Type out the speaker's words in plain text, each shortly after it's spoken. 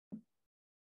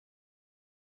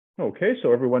Okay,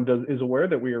 so everyone is aware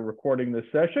that we are recording this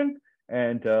session,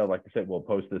 and like I said, we'll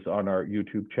post this on our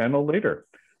YouTube channel later.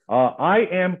 I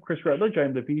am Chris Rutledge.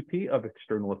 I'm the VP of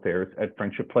External Affairs at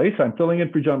Friendship Place. I'm filling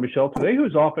in for John Michel today,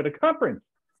 who's off at a conference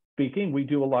speaking. We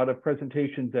do a lot of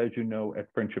presentations, as you know, at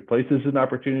Friendship Place. This is an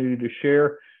opportunity to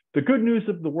share the good news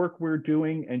of the work we're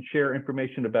doing and share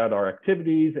information about our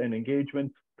activities and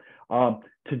engagements.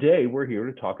 Today, we're here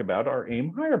to talk about our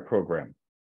AimHire program.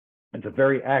 It's a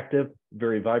very active,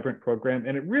 very vibrant program,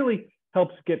 and it really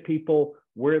helps get people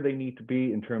where they need to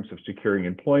be in terms of securing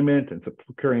employment and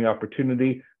securing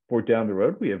opportunity for down the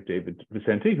road. We have David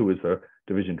Vicenty, who is the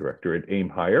Division Director at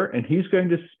AimHire, and he's going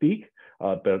to speak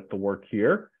about the work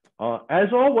here. As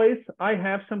always, I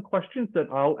have some questions that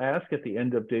I'll ask at the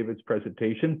end of David's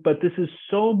presentation, but this is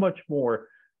so much more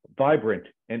vibrant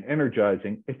and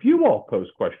energizing if you all pose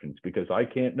questions, because I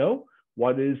can't know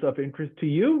what is of interest to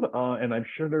you, and I'm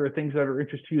sure there are things that are of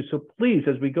interest to you. So please,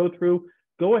 as we go through,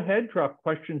 go ahead, drop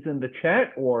questions in the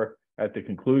chat, or at the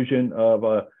conclusion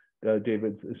of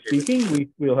David's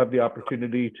speaking, we'll have the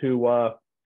opportunity to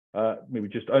maybe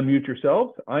just unmute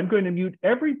yourselves. I'm going to mute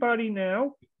everybody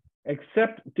now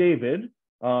except David,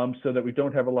 so that we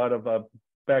don't have a lot of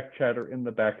back chatter in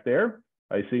the back there.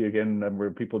 I see again a number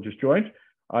of people just joined.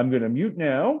 I'm going to mute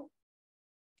now.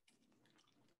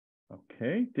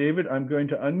 Okay, David, I'm going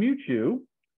to unmute you.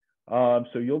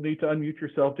 So you'll need to unmute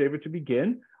yourself, David, to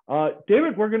begin.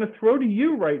 David, we're going to throw to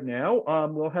you right now.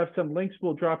 We'll have some links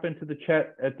we'll drop into the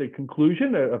chat at the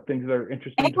conclusion of things that are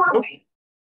interesting to folks.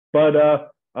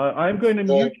 But I'm going to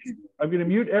mute you. I'm going to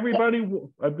mute everybody.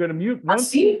 I'm going to mute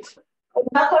once.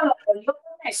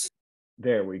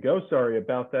 There we go. Sorry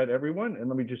about that, everyone. And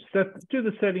let me just do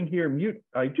the setting here. Mute.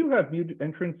 I do have mute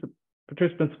entrance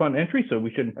participants upon entry, so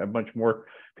we shouldn't have much more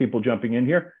people jumping in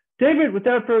here. David,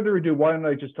 without further ado, why don't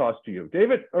I just toss to you?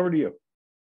 David, over to you.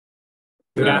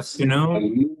 Good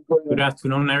afternoon. Good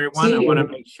afternoon, everyone. I want to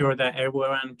make sure that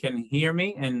everyone can hear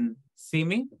me and see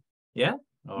me. Yeah?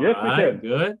 All yes, right, we can.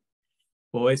 good.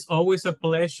 Well, it's always a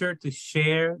pleasure to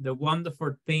share the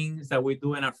wonderful things that we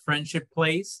do in our Friendship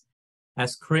Place.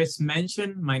 As Chris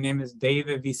mentioned, my name is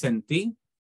David Vicenty.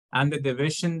 I'm the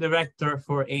Division Director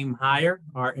for AimHire,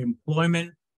 our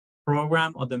employment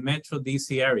program of the Metro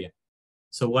DC area.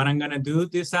 So what I'm going to do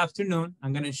this afternoon,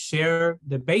 I'm going to share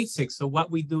the basics of what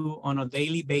we do on a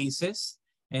daily basis.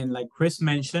 And like Chris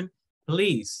mentioned,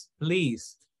 please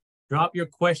drop your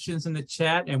questions in the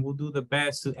chat and we'll do the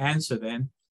best to answer them.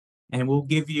 And we'll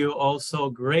give you also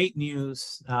great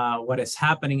news, what is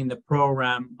happening in the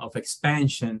program of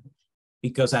expansion,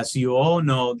 because as you all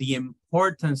know, the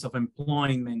importance of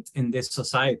employment in this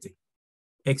society,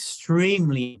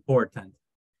 extremely important,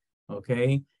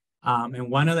 okay? And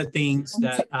one of the things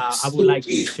that I would like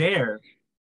to share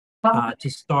to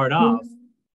start off,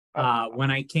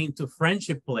 when I came to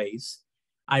Friendship Place,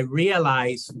 I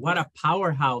realized what a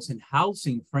powerhouse in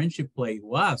housing Friendship Place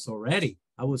was already.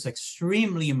 I was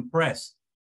extremely impressed,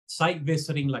 site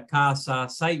visiting La Casa,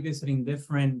 site visiting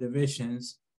different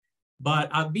divisions. But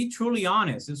I'll be truly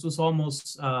honest, this was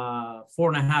almost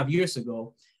 4.5 years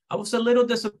ago. I was a little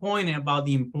disappointed about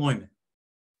the employment.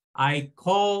 I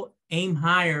called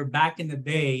AimHire back in the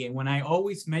day, and when I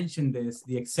always mention this,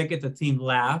 the executive team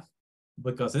laughed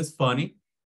because it's funny.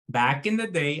 Back in the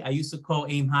day, I used to call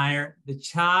AimHire the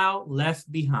child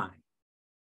left behind.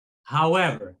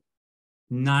 However,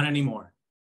 not anymore.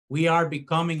 We are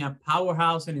becoming a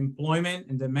powerhouse in employment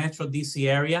in the Metro DC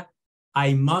area.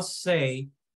 I must say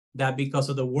that because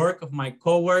of the work of my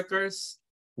coworkers,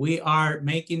 we are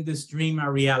making this dream a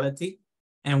reality.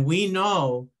 And we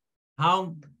know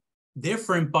how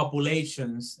different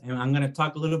populations, and I'm going to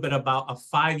talk a little bit about a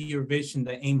 5-year vision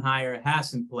that AimHire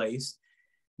has in place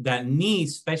that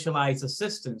needs specialized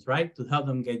assistance, right, to help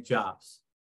them get jobs.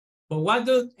 But what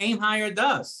do AimHire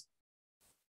does?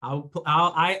 I'm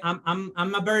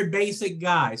a very basic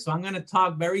guy, so I'm going to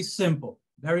talk very simple,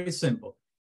 very simple.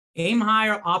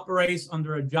 AimHire operates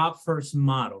under a job-first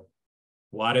model.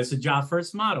 What is a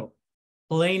job-first model?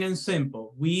 Plain and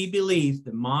simple. The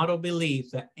model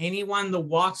believes that anyone that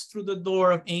walks through the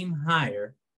door of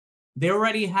AimHire, they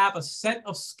already have a set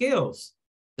of skills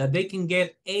that they can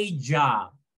get a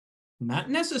job. Not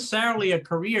necessarily a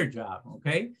career job,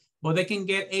 okay? But they can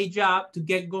get a job to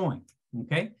get going,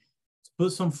 okay? To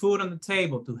put some food on the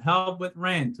table, to help with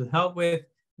rent, to help with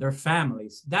their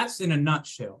families. That's in a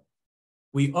nutshell.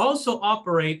 We also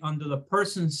operate under the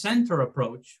person-centered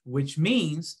approach, which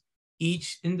means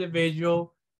each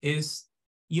individual is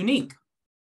unique.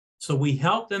 So we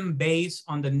help them based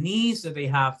on the needs that they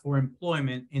have for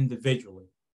employment individually,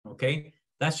 okay?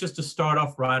 That's just to start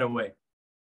off right away.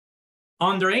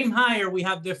 Under AimHire, we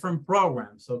have different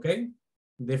programs, okay?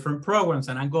 Different programs,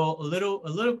 and I go a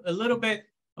little bit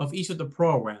of each of the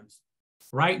programs.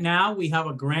 Right now, we have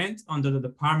a grant under the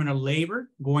Department of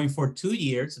Labor going for 2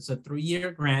 years. It's a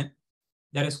 3-year grant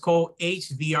that is called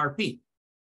HVRP,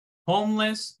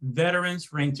 Homeless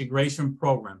Veterans Reintegration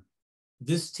Program.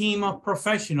 This team of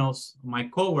professionals, my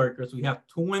coworkers, we have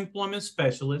 2 employment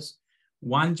specialists,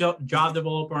 1 job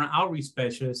developer and outreach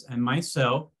specialist, and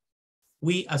myself.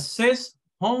 We assist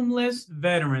homeless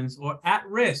veterans or at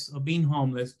risk of being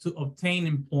homeless to obtain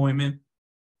employment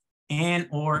and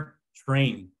or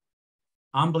training.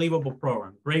 Unbelievable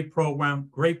program, great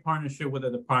partnership with the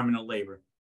Department of Labor.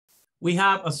 We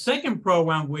have a second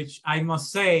program, which I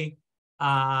must say,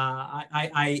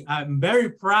 I'm very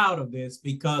proud of this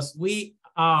because we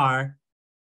are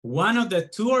one of the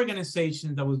 2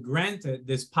 organizations that was granted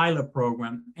this pilot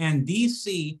program, and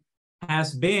DC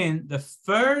has been the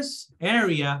first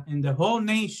area in the whole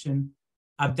nation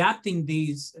adapting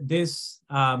this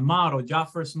model,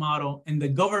 job first model, in the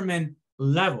government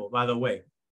level, by the way.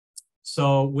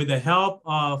 So with the help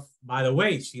of, by the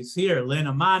way, she's here,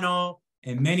 Lena Mano,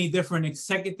 and many different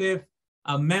executive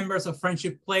members of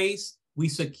Friendship Place, we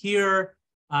secured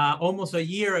almost a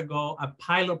year ago a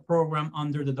pilot program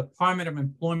under the Department of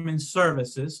Employment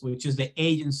Services, which is the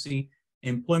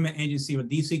employment agency of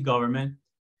DC government,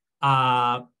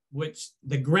 which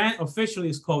the grant officially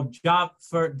is called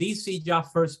DC Job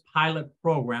First Pilot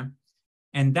Program.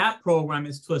 And that program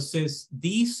is to assist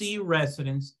DC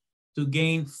residents to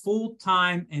gain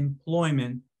full-time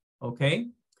employment, okay?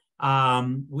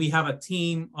 We have a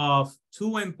team of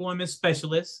 2 employment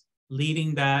specialists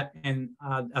leading that, and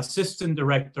Assistant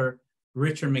Director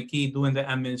Richard McKee doing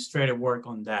the administrative work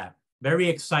on that. Very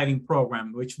exciting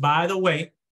program, which, by the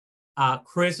way,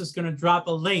 Chris is going to drop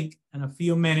a link in a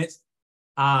few minutes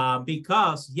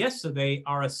because yesterday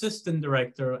our Assistant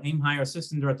Director, AimHire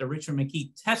Assistant Director Richard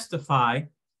McKee, testified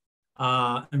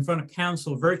in front of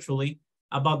council virtually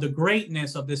about the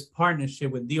greatness of this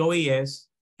partnership with DOES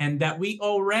and that we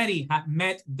already have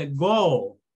met the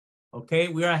goal. Okay,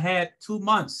 we're ahead 2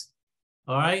 months.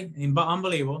 All right,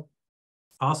 unbelievable,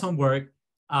 awesome work.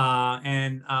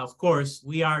 And of course,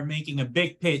 we are making a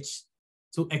big pitch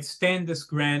to extend this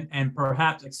grant and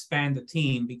perhaps expand the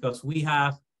team because we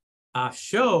have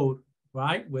showed,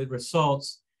 right, with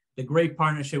results, the great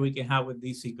partnership we can have with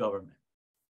DC government.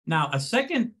 Now, a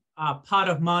second pot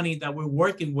of money that we're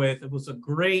working with, it was a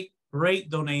great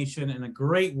donation and a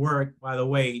great work, by the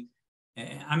way.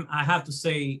 I have to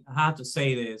say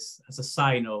this as a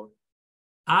side note.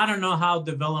 I don't know how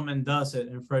development does it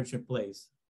in Friendship Place.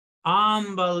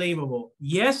 Unbelievable.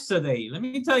 Yesterday, let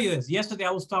me tell you this. Yesterday,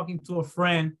 I was talking to a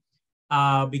friend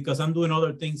because I'm doing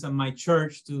other things in my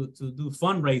church to do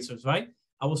fundraisers, right?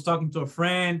 I was talking to a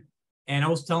friend and I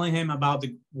was telling him about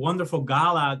the wonderful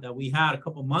gala that we had a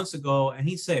couple months ago. And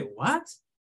he said, what?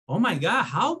 Oh my God,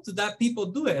 how did that people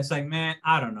do it? It's like, man,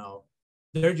 I don't know.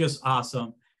 They're just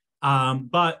awesome.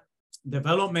 But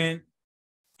development,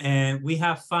 and we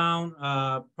have found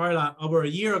probably over a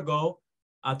year ago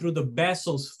through the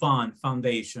Bezos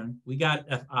Foundation, we got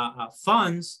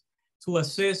funds to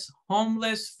assist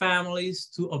homeless families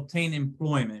to obtain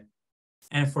employment.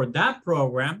 And for that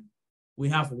program, we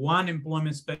have 1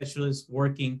 employment specialist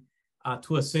working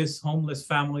to assist homeless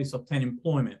families obtain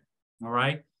employment, all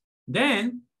right?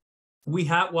 Then we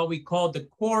have what we call the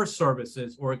core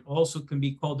services, or it also can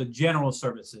be called the general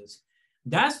services.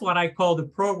 That's what I call the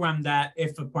program that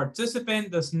if a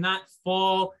participant does not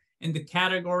fall in the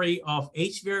category of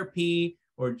HVRP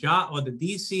or the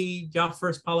DC Job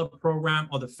First Pilot Program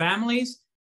or the families,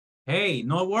 hey,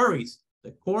 no worries.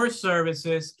 The core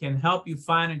services can help you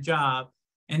find a job.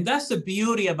 And that's the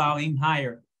beauty about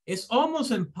AimHire. It's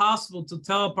almost impossible to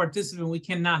tell a participant we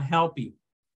cannot help you,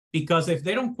 because if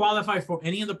they don't qualify for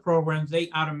any of the programs,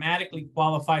 they automatically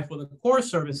qualify for the core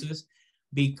services,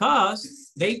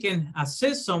 because they can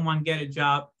assist someone get a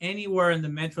job anywhere in the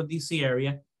Metro DC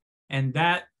area. And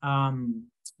that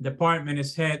department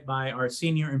is headed by our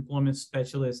senior employment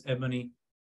specialist, Ebony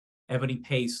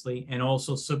Paisley, and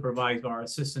also supervised by our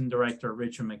assistant director,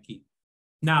 Richard McKee.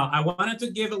 Now, I wanted to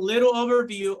give a little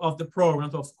overview of the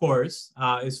programs, of course.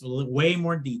 It's way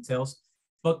more details,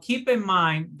 but keep in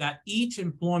mind that each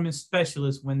employment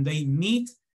specialist, when they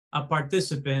meet a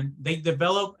participant, they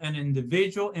develop an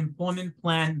individual employment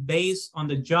plan based on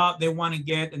the job they want to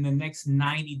get in the next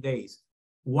 90 days.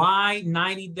 Why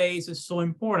 90 days is so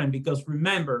important? Because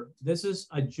remember, this is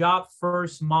a job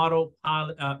first model,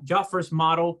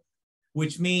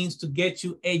 which means to get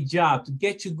you a job, to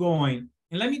get you going.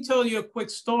 And let me tell you a quick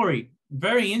story,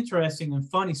 very interesting and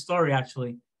funny story,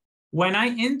 actually. When I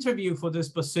interviewed for this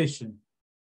position,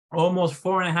 almost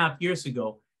 4.5 years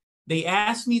ago. They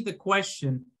asked me the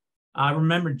question. I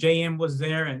remember JM was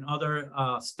there and other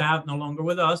staff no longer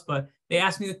with us, but they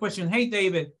asked me the question, hey,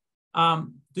 David,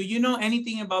 do you know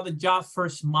anything about the job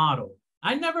first model?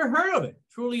 I never heard of it,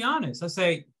 truly honest. I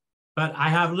say, but I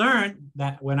have learned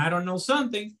that when I don't know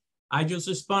something, I just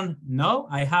respond, no,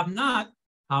 I have not.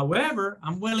 However,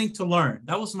 I'm willing to learn.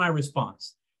 That was my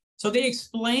response. So they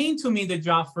explained to me the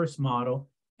job first model,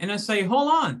 and I say,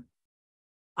 hold on.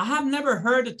 I have never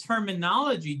heard the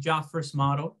terminology job first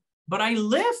model, but I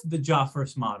lived the job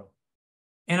first model.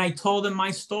 And I told them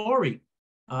my story.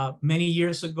 Many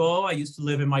years ago, I used to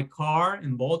live in my car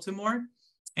in Baltimore.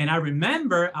 And I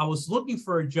remember I was looking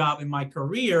for a job in my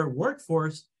career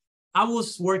workforce. I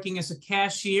was working as a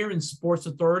cashier in Sports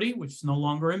Authority, which is no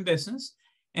longer in business.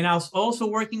 And I was also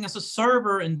working as a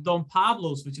server in Don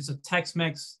Pablo's, which is a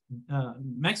Tex-Mex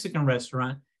Mexican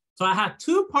restaurant. So I had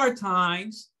 2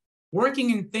 part-times working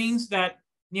in things that,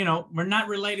 you know, were not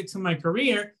related to my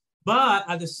career, but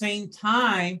at the same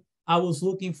time, I was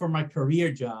looking for my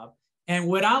career job. And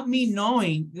without me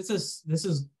knowing, this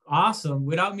is awesome,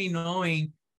 without me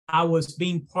knowing, I was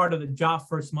being part of the job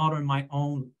first model in my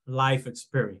own life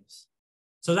experience.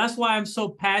 So that's why I'm so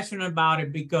passionate about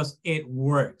it, because it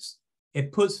works.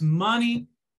 It puts money,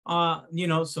 you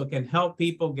know, so it can help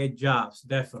people get jobs,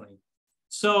 definitely.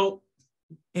 So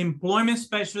employment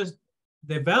specialists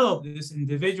develop this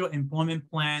individual employment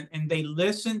plan, and they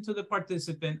listen to the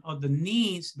participant of the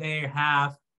needs they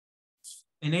have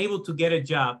and able to get a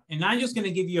job. And I'm just going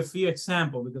to give you a few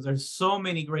examples because there's so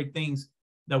many great things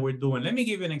that we're doing. Let me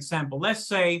give you an example. Let's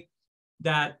say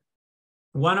that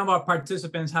one of our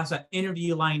participants has an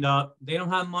interview lined up. They don't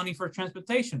have money for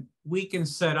transportation. We can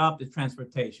set up the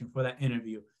transportation for that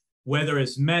interview, whether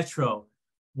it's Metro,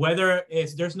 whether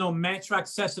it's there's no Metro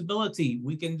accessibility,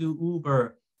 we can do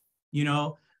Uber. You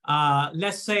know,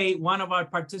 let's say one of our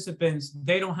participants,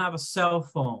 they don't have a cell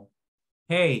phone.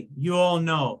 Hey, you all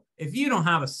know, if you don't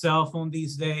have a cell phone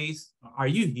these days, are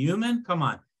you human? Come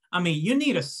on. I mean, you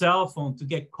need a cell phone to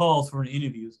get calls for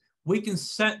interviews. We can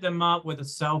set them up with a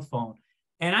cell phone.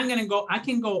 And I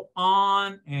can go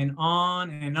on and on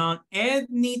and on.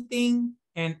 Anything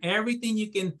and everything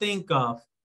you can think of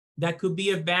that could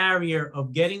be a barrier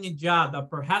of getting a job that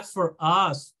perhaps for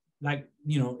us, like,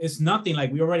 you know, it's nothing,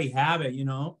 like we already have it, you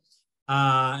know,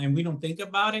 and we don't think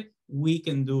about it, we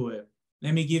can do it.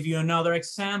 Let me give you another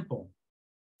example,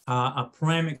 a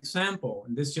prime example.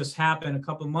 And this just happened a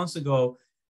couple of months ago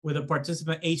with a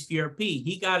participant, HVRP.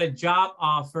 He got a job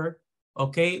offer,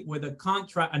 okay, with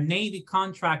a Navy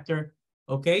contractor,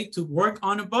 okay, to work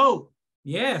on a boat.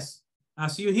 Yes,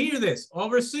 as you hear this,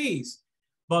 overseas.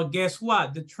 But guess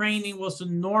what? The training was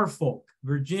in Norfolk,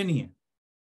 Virginia.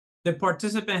 The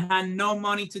participant had no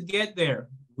money to get there.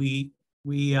 We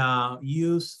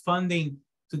used funding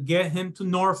to get him to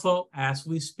Norfolk. As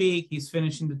we speak, he's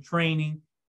finishing the training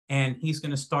and he's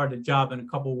going to start the job in a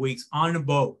couple of weeks on a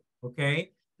boat.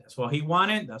 Okay, that's what he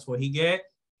wanted. That's what he get.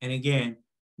 And again,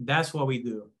 that's what we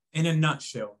do in a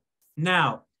nutshell.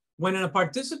 Now, when a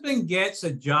participant gets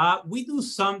a job, we do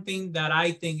something that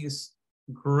I think is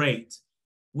great.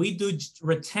 We do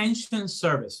retention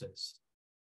services.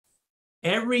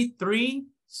 Every 3,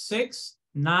 6,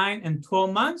 9, and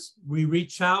 12 months, we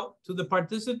reach out to the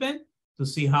participant to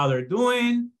see how they're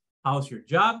doing. How's your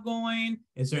job going?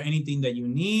 Is there anything that you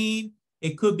need?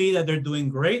 It could be that they're doing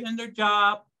great in their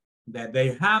job, that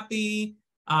they're happy,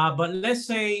 but let's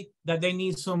say that they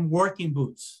need some working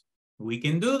boots. We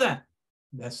can do that.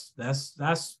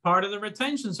 That's part of the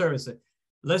retention services.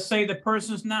 Let's say the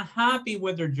person's not happy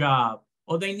with their job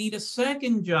or they need a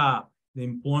second job. The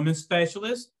employment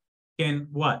specialist can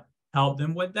what? Help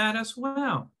them with that as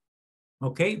well.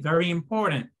 Okay, very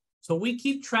important. So we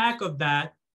keep track of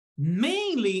that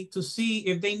mainly to see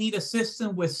if they need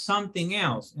assistance with something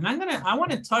else. And I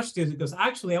want to touch this because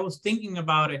actually I was thinking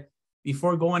about it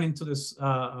before going into this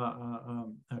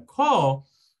call,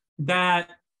 that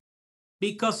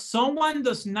because someone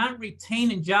does not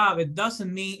retain a job, it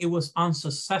doesn't mean it was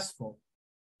unsuccessful.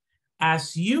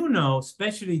 As you know,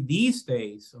 especially these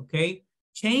days, okay,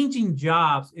 changing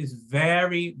jobs is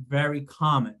very, very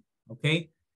common,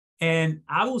 okay? And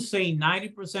I will say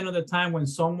 90% of the time when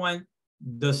someone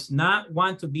does not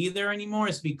want to be there anymore,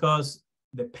 it's because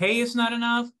the pay is not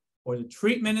enough or the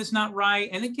treatment is not right.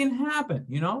 And it can happen,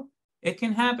 you know, it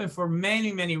can happen for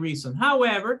many, many reasons.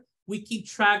 However, we keep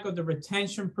track of the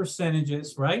retention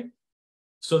percentages, right?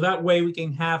 So that way we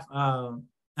can have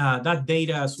that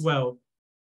data as well.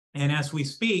 And as we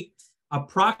speak,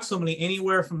 approximately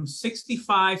anywhere from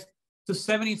 65 to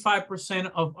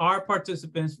 75% of our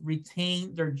participants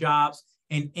retain their jobs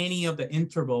in any of the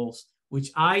intervals which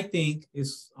I think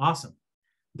is awesome.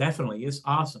 Definitely is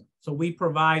awesome. So we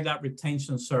provide that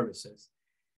retention services.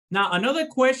 Now, another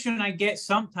question I get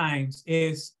sometimes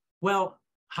is, well,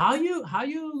 how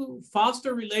you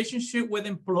foster relationship with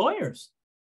employers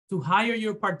to hire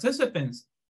your participants?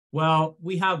 Well,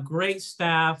 we have great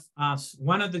staff.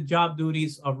 One of the job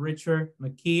duties of Richard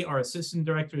McKee, our assistant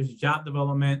director, is job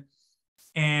development.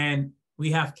 And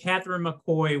we have Catherine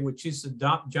McCoy, which is a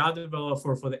job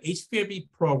developer for the HPRB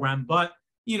program. But,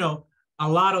 you know, a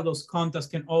lot of those contacts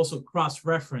can also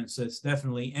cross-references,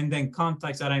 definitely. And then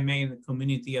contacts that I made in the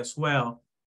community as well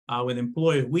with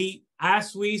employers.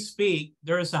 As we speak,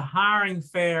 there is a hiring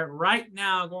fair right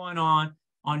now going on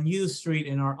U Street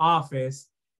in our office,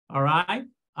 all right,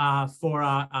 for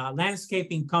a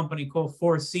landscaping company called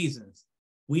Four Seasons.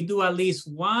 We do at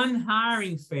least one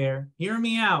hiring fair. Hear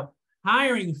me out,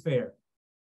 hiring fair.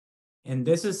 And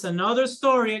this is another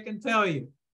story I can tell you.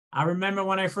 I remember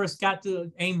when I first got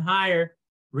to AimHire,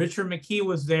 Richard McKee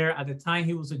was there. At the time,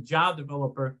 he was a job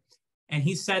developer. And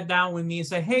he sat down with me and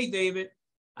said, hey, David,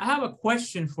 I have a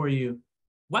question for you.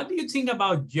 What do you think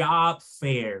about job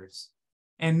fairs?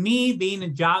 And me being a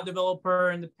job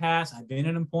developer in the past, I've been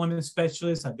an employment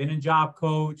specialist, I've been a job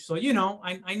coach. So, you know,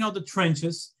 I know the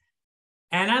trenches.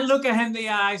 And I look at him in the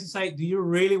eyes and say, do you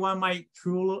really want my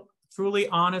truly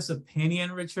honest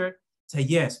opinion, Richard? Say,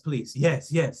 yes, please.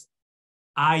 Yes.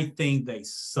 I think they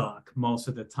suck most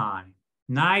of the time,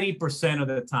 90% of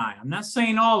the time. I'm not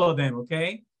saying all of them,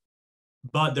 okay?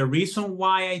 But the reason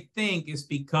why I think is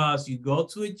because you go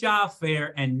to a job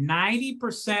fair and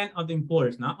 90% of the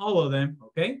employers, not all of them,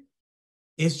 okay?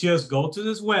 It's just go to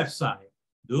this website,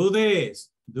 do this,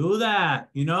 do that,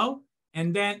 you know?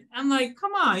 And then I'm like,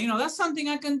 come on, you know, that's something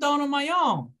I can do on my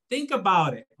own. Think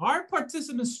about it. Are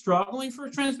participants struggling for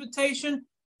transportation,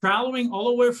 traveling all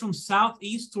the way from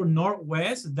southeast to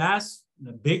northwest? That's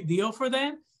a big deal for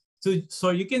them. So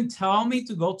you can tell me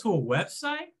to go to a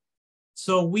website?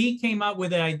 So we came up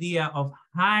with the idea of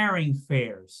hiring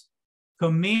fairs,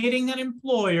 committing an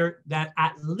employer that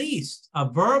at least a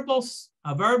verbal,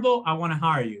 I want to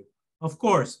hire you. Of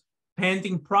course,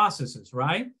 pending processes,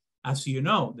 right? As you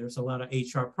know, there's a lot of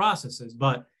HR processes,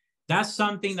 but that's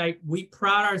something that we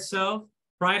pride ourselves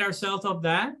of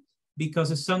that,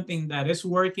 because it's something that is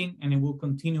working and it will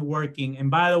continue working.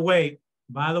 And by the way,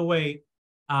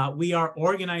 we are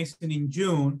organizing in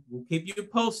June. We'll keep you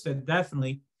posted,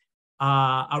 definitely.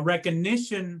 A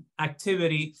recognition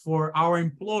activity for our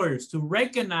employers to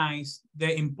recognize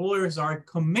the employers are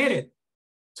committed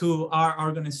to our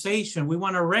organization. We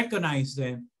want to recognize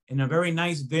them in a very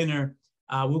nice dinner.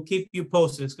 We'll keep you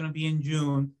posted. It's going to be in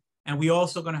June. And we're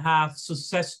also going to have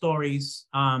success stories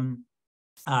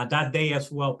that day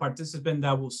as well. Participants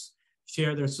that will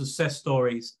share their success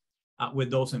stories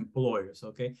with those employers,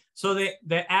 okay? So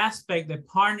the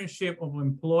partnership of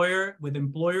with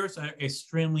employers are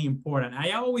extremely important.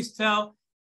 I always tell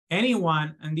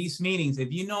anyone in these meetings,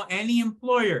 if you know any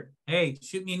employer, hey,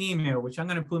 shoot me an email, which I'm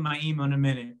gonna put my email in a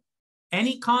minute.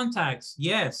 Any contacts,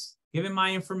 yes, give him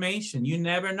my information. You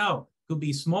never know. Could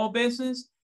be small business,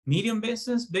 medium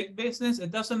business, big business,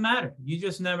 it doesn't matter. You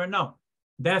just never know.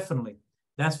 Definitely,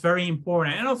 that's very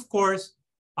important. And of course,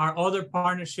 our other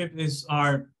partnership is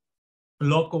our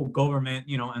local government,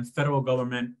 you know, and federal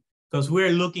government, because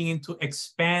we're looking into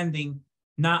expanding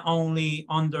not only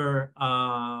under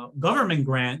government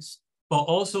grants, but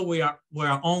also we're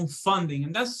our own funding.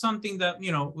 And that's something that,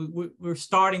 you know, we're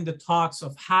starting the talks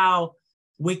of how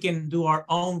we can do our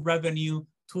own revenue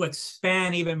to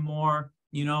expand even more,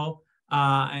 you know,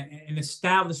 and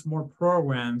establish more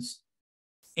programs.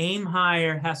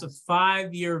 AimHire has a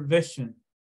 5-year vision.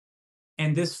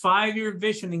 And this 5-year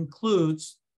vision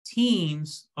includes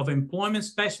teams of employment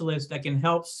specialists that can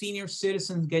help senior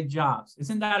citizens get jobs.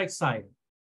 Isn't that exciting?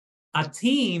 A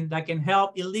team that can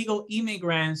help illegal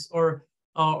immigrants or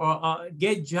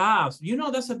get jobs. You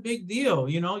know, that's a big deal.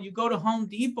 You know, you go to Home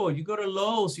Depot, you go to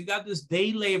Lowe's, you got this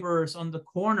day laborers on the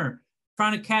corner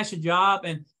trying to catch a job.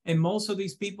 And most of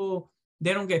these people,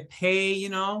 they don't get paid, you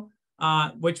know,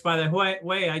 which by the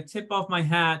way, I tip off my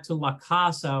hat to La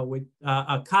Casa, with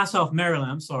Casa of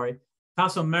Maryland, I'm sorry.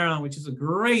 Casa of Maryland, which is a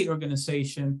great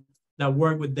organization that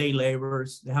work with day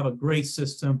laborers. They have a great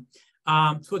system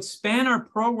to expand our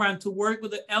program to work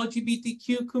with the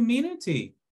LGBTQ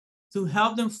community, to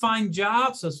help them find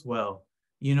jobs as well.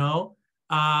 You know,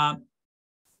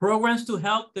 programs to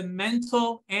help the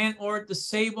mental and or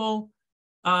disabled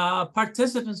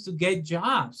participants to get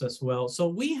jobs as well. So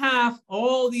we have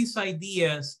all these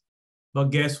ideas,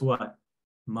 but guess what?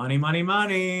 Money, money,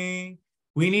 money.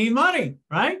 We need money,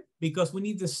 right? Because we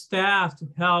need the staff to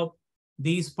help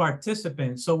these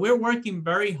participants. So we're working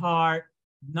very hard,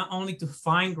 not only to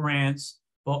find grants,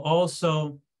 but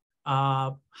also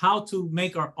how to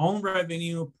make our own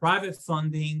revenue, private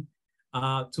funding,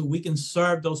 so we can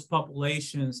serve those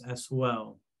populations as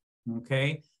well.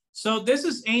 Okay, so this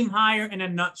is AimHire in a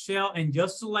nutshell. And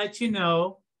just to let you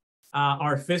know,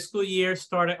 our fiscal year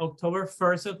started October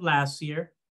 1st of last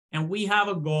year, and we have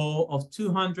a goal of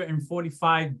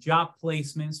 245 job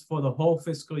placements for the whole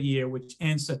fiscal year, which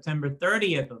ends September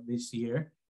 30th of this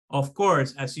year. Of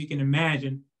course, as you can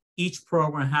imagine, each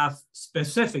program has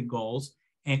specific goals,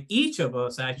 and each of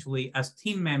us actually, as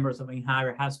team members of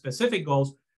AimHire, have specific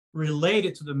goals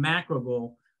related to the macro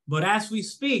goal. But as we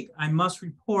speak, I must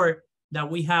report that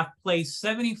we have placed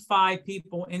 75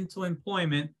 people into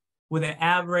employment with an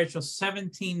average of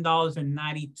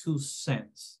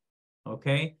 $17.92.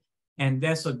 Okay, and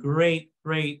that's a great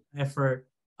effort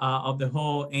of the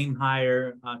whole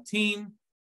AimHire team,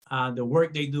 the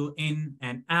work they do in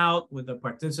and out with the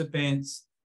participants.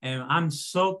 And I'm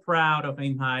so proud of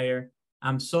AimHire.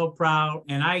 I'm so proud,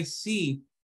 and I see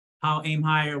how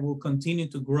AimHire will continue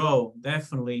to grow,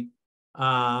 definitely,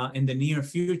 in the near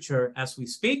future as we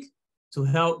speak, to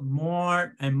help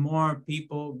more and more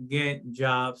people get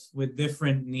jobs with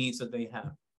different needs that they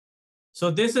have. So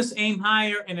this is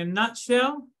AimHire in a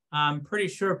nutshell. I'm pretty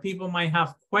sure people might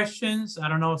have questions. I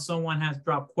don't know if someone has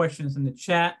dropped questions in the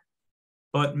chat,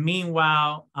 but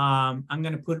meanwhile, I'm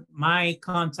going to put my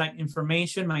contact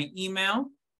information, my email.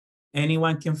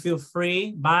 Anyone can feel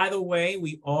free. By the way,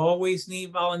 we always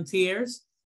need volunteers.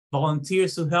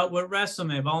 Volunteers to help with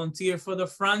resume, volunteer for the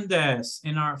front desk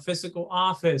in our physical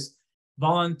office,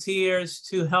 volunteers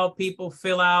to help people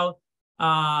fill out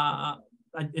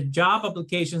job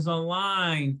applications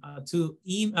online, to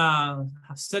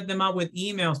set them up with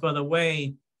emails. By the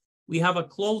way, we have a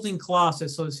closing closet.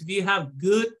 So if you have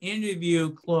good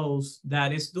interview clothes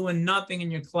that is doing nothing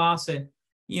in your closet,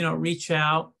 reach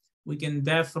out. We can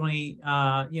definitely,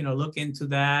 look into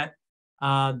that.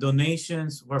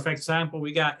 Donations, for example,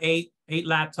 we got eight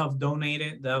laptops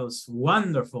donated. That was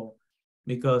wonderful,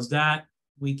 because that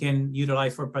we can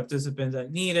utilize for participants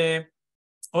that need it.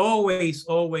 Always,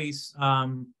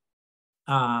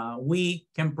 we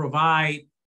can provide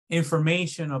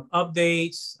information of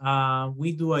updates.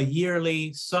 We do a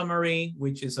yearly summary,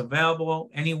 which is available.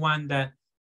 Anyone that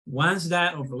wants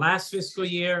that of the last fiscal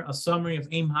year, a summary of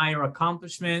AimHire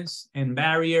accomplishments and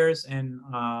barriers and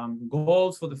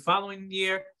goals for the following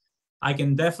year, I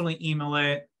can definitely email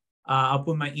it. I'll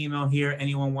put my email here.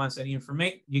 Anyone wants any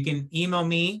information, you can email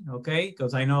me, okay?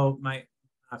 Because I know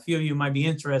a few of you might be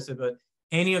interested, but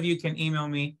any of you can email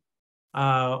me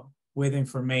with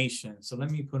information. So let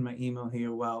me put my email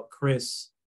here while Chris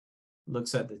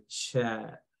looks at the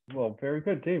chat. Well, very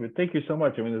good, David. Thank you so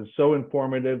much. I mean, it's so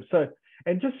informative,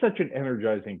 and just such an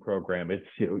energizing program. It's,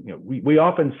 we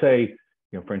often say,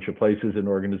 Friendship Place is an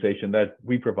organization that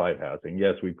we provide housing.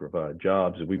 Yes, we provide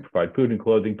jobs, we provide food and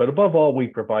clothing, but above all, we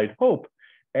provide hope.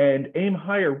 And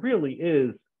AimHire really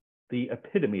is the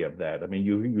epitome of that. I mean,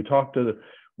 you talk to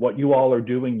what you all are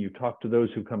doing, you talk to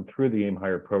those who come through the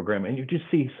AimHire program, and you just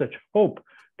see such hope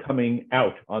coming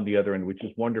out on the other end, which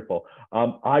is wonderful.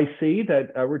 I see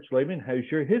that Rich Lehman has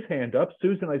his hand up.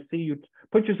 Susan, I see you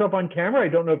put yourself on camera. I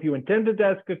don't know if you intended to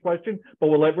ask a question, but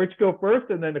we'll let Rich go first.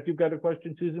 And then if you've got a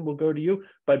question, Susan, we'll go to you.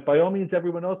 But by all means,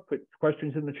 everyone else, put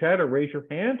questions in the chat or raise your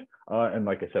hand. And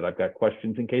like I said, I've got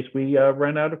questions in case we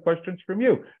run out of questions from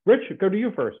you. Rich, go to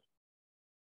you first.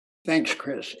 Thanks,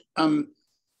 Chris. And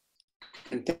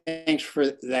thanks for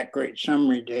that great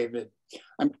summary, David.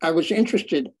 I was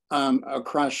interested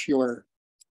across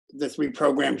the three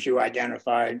programs you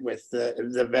identified with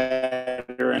the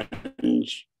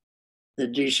veterans, the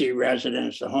DC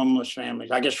residents, the homeless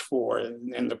families, I guess 4,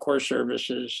 and the core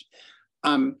services,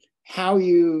 how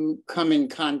you come in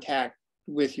contact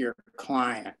with your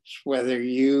clients, whether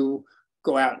you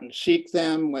go out and seek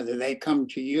them, whether they come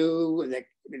to you,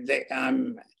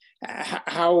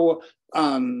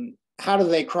 how do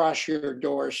they cross your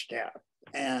doorstep?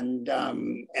 And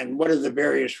what are the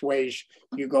various ways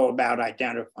you go about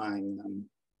identifying them?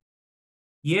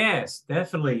 Yes,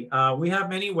 definitely. We have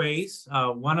many ways.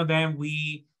 One of them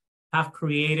we have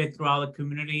created throughout the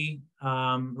community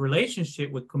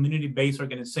relationship with community-based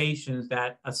organizations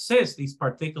that assist these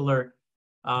particular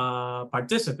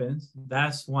participants.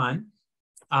 That's one.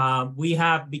 We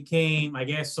have became, I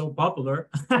guess, so popular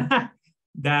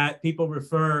that people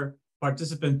refer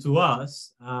participants to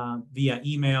us via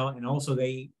email, and also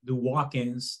they do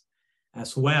walk-ins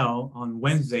as well on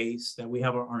Wednesdays that we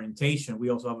have our orientation. We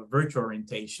also have a virtual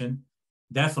orientation,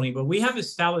 definitely. But we have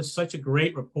established such a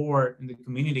great rapport in the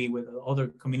community with other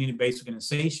community-based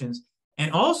organizations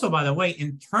And also, by the way,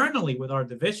 internally with our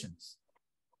divisions,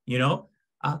 you know,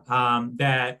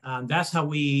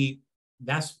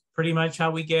 that's pretty much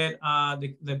how we get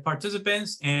the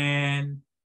participants. And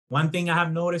one thing I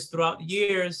have noticed throughout the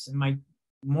years in my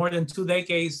more than 2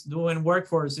 decades doing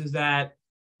workforce is that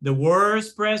the word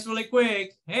spreads really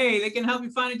quick. Hey, they can help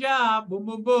you find a job. Boom,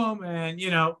 boom, boom. And,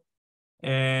 you know,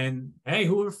 and hey,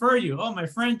 who referred you? Oh, my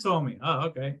friend told me. Oh,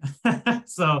 okay.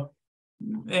 So,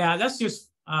 yeah, that's just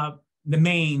the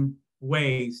main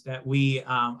ways that we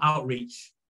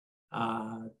outreach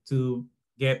to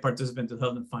get participants to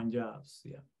help them find jobs.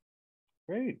 Yeah.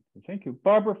 Great. Thank you.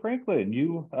 Barbara Franklin,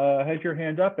 you had your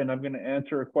hand up, and I'm going to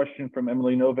answer a question from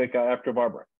Emily Novick after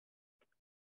Barbara.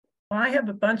 Well, I have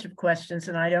a bunch of questions,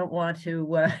 and I don't want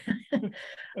to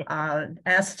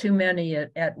ask too many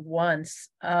at once.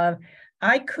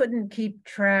 I couldn't keep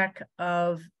track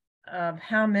of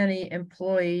how many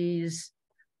employees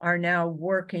are now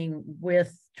working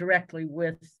directly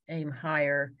with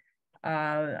AimHire.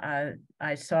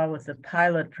 I saw with the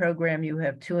pilot program, you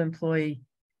have 2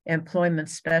 employment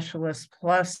specialists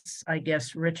plus, I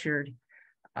guess, Richard.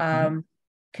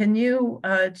 Can you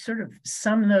sort of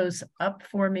sum those up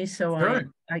for me so Sure.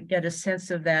 I get a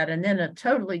sense of that? And then a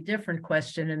totally different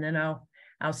question, and then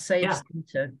I'll save some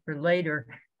for later.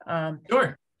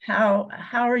 Sure. How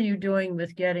are you doing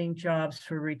with getting jobs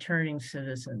for returning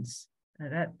citizens?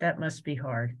 That must be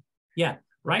hard. Yeah.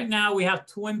 Right now we have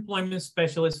 2 employment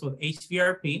specialists with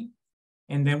HVRP,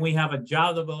 and then we have a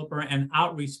job developer and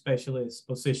outreach specialist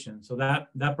position. So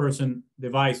that person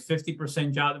divides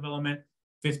 50% job development,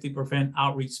 50%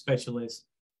 outreach specialist.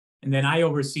 And then I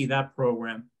oversee that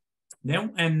program.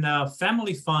 Then in the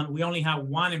family fund, we only have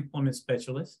 1 employment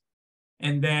specialist.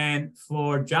 And then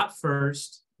for Job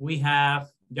First, we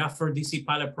have Job First DC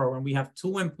pilot program. We have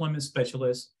 2 employment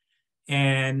specialists,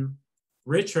 and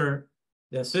Richard,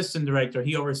 the assistant director,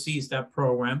 he oversees that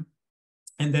program.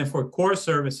 And then for core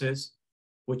services,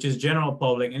 which is general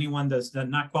public, anyone that's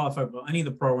not qualified for any of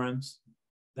the programs,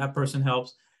 that person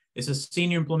helps. It's a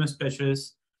senior employment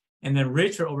specialist. And then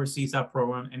Richard oversees that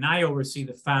program, and I oversee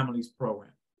the families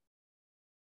program.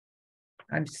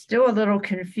 I'm still a little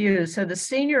confused. So the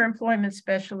senior employment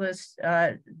specialist,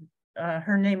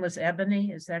 her name was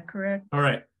Ebony, is that correct? All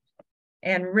right.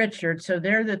 And Richard, so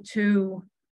they're the 2,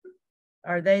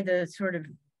 are they the sort of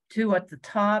 2 at the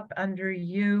top under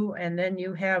you? And then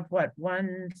you have what,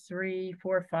 1, 3,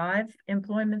 4, 5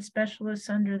 employment specialists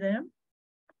under them?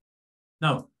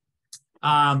 No.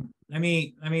 Let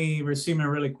me resume it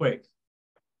really quick.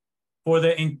 For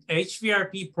the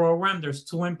HVRP program, there's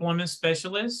 2 employment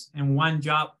specialists and 1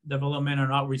 job development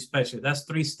and outreach specialist. That's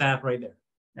 3 staff right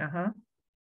there.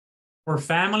 For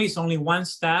families, only 1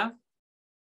 staff,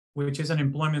 which is an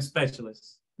employment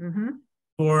specialist.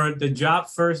 For the Job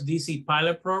First DC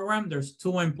pilot program, there's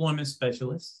 2 employment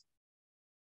specialists.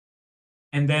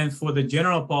 And then for the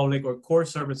general public or core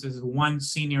services, 1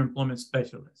 senior employment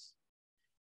specialist.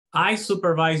 I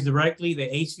supervise directly the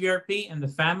HVRP and the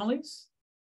families.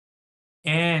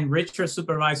 And Richard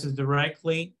supervises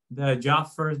directly the Job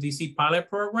First DC pilot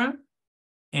program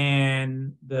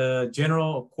and the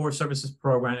general core services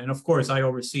program. And of course, I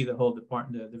oversee the whole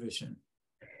department, the division.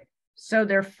 So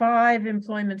there are 5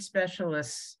 employment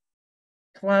specialists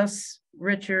plus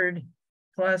Richard,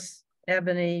 plus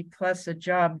Ebony, plus a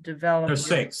job developer. There's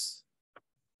 6.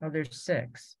 Oh, there's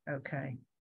 6. Okay.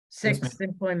 6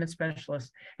 employment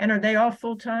specialists. And are they all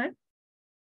full-time?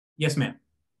 Yes, ma'am.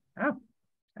 Oh,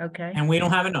 okay. And we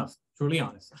don't have enough, truly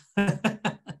honest.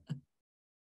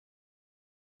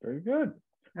 Very good.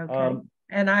 Okay.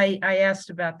 And I asked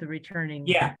about the returning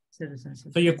citizens.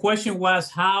 So your question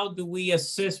was, how do we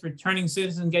assist returning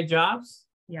citizens get jobs?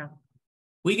 Yeah.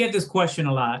 We get this question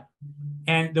a lot.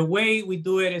 And the way we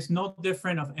do it is no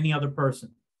different of any other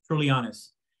person, truly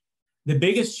honest. The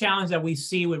biggest challenge that we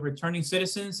see with returning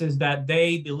citizens is that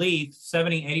they believe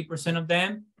 70, 80% of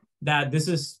them that this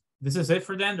is it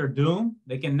for them. They're doomed.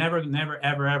 They can never,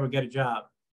 ever get a job.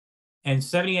 And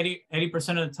 70,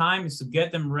 80% of the time is to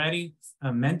get them ready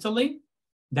mentally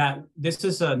that this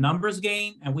is a numbers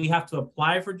game and we have to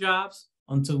apply for jobs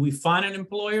until we find an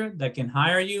employer that can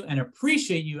hire you and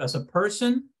appreciate you as a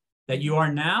person that you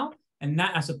are now and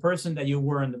not as a person that you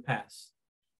were in the past.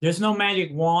 There's no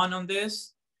magic wand on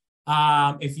this.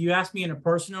 If you ask me on a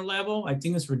personal level, I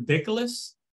think it's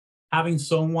ridiculous having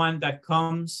someone that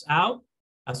comes out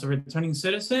as a returning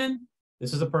citizen.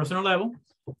 This is a personal level.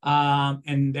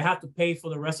 And they have to pay for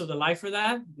the rest of their life for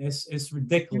that. It's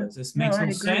ridiculous. This makes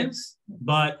no sense.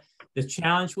 But the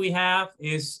challenge we have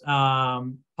is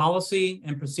policy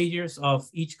and procedures of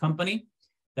each company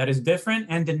that is different,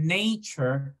 and the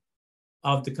nature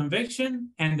of the conviction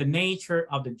and the nature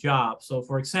of the job. So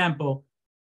for example,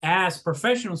 as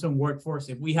professionals in workforce,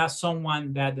 if we have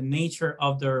someone that the nature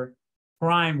of their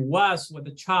crime was with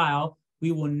a child,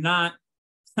 we will not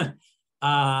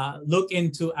look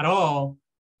into at all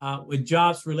with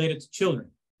jobs related to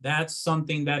children. That's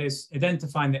something that is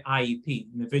identified in the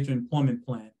IEP, Individual Employment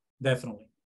Plan, definitely.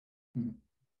 Mm-hmm.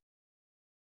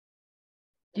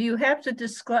 Do you have to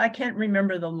disclose? I can't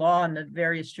remember the law in the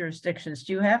various jurisdictions.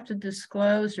 Do you have to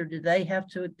disclose, or do they have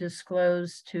to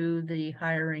disclose to the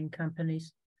hiring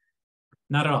companies?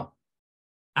 Not at all.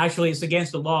 Actually, it's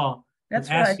against the law. That's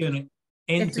right.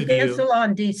 It's against the law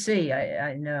in DC,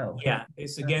 I know. Yeah,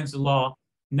 it's against the law.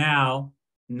 Now,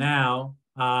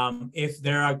 if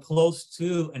they are close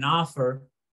to an offer,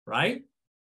 right?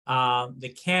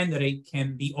 The candidate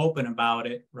can be open about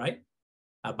it, right?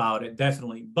 About it,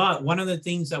 definitely. But one of the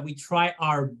things that we try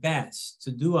our best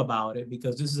to do about it,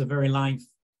 because this is a very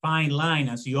fine line,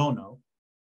 as you all know,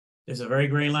 there's a very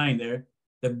gray line there.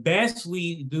 The best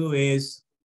we do is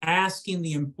asking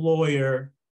the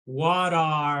employer, what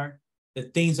are the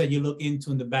things that you look into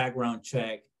in the background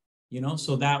check,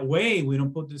 so that way we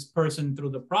don't put this person through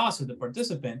the process, the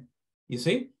participant, you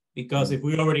see? Because if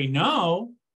we already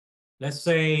know, let's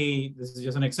say, this is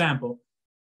just an example,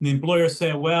 the employer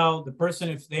said, well, the person,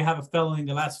 if they have a felony in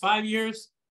the last 5 years,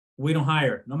 we don't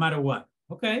hire, no matter what.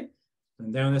 Okay.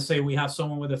 And then let's say we have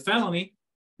someone with a felony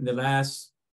in the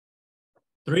last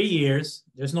 3 years,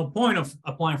 there's no point of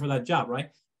applying for that job, right?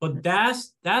 But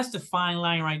that's the fine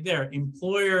line right there.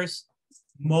 Employers,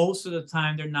 most of the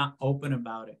time, they're not open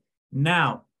about it.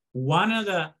 Now, one of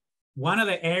the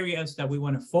areas that we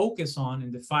want to focus on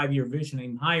in the 5-year vision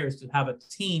AimHire is to have a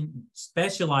team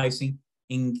specializing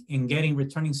in getting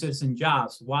returning citizen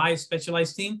jobs. Why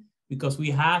specialized team? Because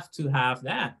we have to have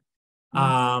that.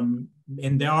 And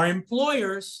there are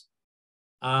employers,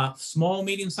 small,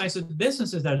 medium-sized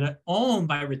businesses that are owned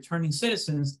by returning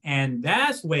citizens, and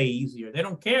that's way easier. They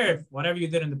don't care if whatever you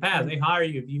did in the past, they hire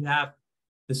you if you have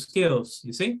the skills,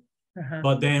 you see?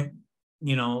 But then,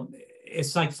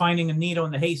 it's like finding a needle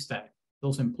in the haystack,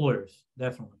 those employers,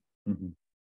 definitely.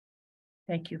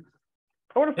 Thank you.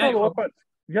 I want to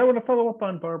follow up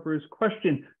on Barbara's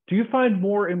question. Do you find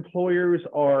more employers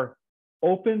are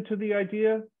open to the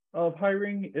idea of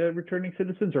hiring returning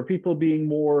citizens? Are people being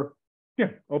more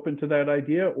open to that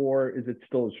idea, or is it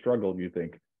still a struggle, do you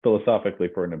think, philosophically,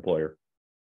 for an employer?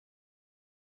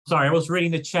 Sorry, I was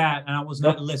reading the chat and I was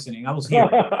not listening. I was here.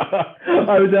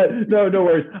 No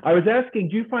worries. I was asking,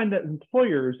 do you find that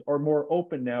employers are more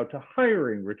open now to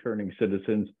hiring returning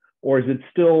citizens, or is it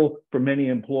still, for many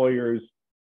employers,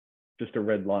 just a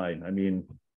red line? I mean,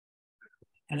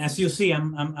 and as you see,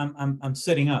 I'm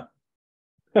sitting up.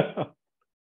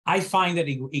 I find it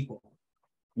equal.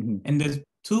 In the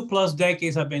 2+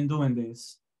 decades I've been doing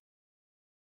this,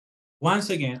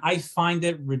 once again, I find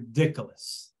it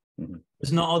ridiculous.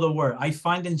 There's no other word. I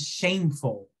find it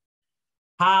shameful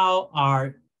how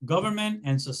our government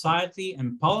and society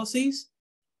and policies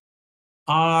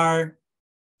are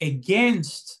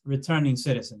against returning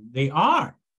citizens. They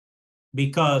are,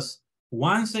 because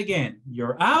once again,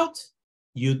 you're out,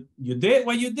 you did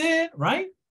what you did, right?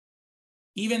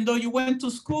 Even though you went to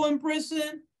school in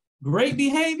prison, great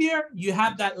behavior, you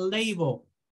have that label.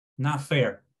 Not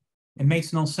fair. It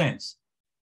makes no sense.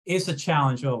 It's a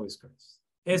challenge always, Chris.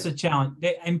 It's a challenge.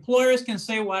 The employers can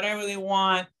say whatever they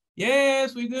want.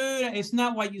 Yes, we do. It's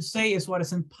not what you say, it's what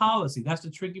is in policy. That's the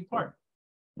tricky part.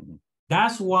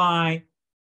 That's why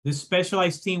the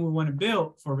specialized team we want to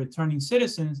build for returning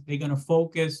citizens, they're going to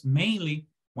focus mainly,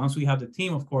 once we have the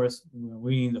team, of course,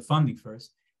 we need the funding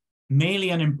first,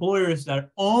 mainly on employers that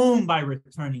are owned by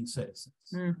returning citizens.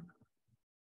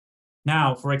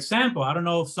 Now, for example, I don't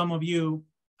know if some of you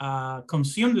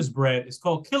consume this bread. It's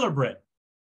called Killer Bread.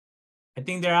 I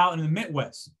think they're out in the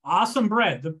Midwest. Awesome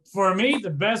bread. For me, the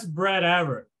best bread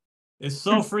ever. It's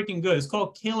so freaking good. It's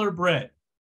called Killer Bread.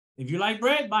 If you like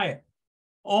bread, buy it.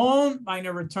 Owned by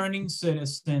a returning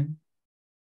citizen.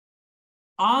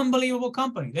 Unbelievable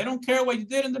company. They don't care what you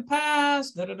did in the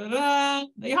past.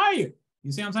 They hire you.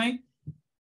 You see what I'm saying?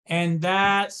 And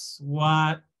that's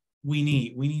what we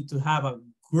need. We need to have a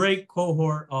great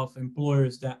cohort of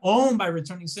employers that owned by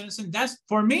returning citizens. That's,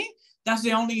 for me, that's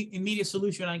the only immediate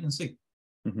solution I can see.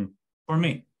 For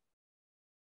me.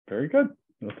 Very good.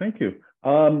 Well, thank you.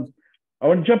 I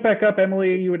want to jump back up.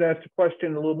 Emily, you had asked a question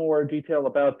in a little more detail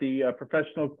about the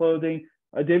professional clothing.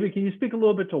 David, can you speak a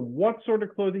little bit to what sort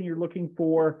of clothing you're looking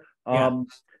for?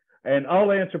 And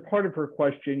I'll answer part of her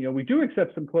question. We do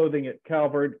accept some clothing at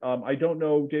Calvert. I don't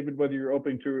know, David, whether you're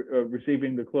open to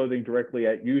receiving the clothing directly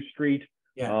at U Street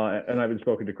Yeah. And I haven't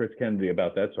spoken to Chris Kennedy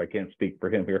about that, so I can't speak for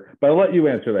him here. But I'll let you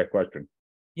answer that question.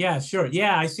 Yeah, sure.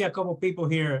 Yeah, I see a couple people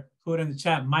here put in the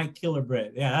chat, Mike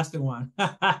Killerbread. Yeah, that's the one.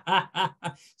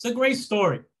 It's a great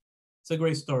story. It's a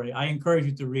great story. I encourage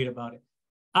you to read about it.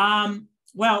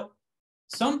 Well,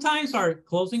 sometimes our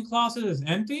closing closet is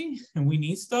empty and we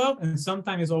need stuff, and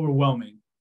sometimes it's overwhelming.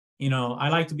 I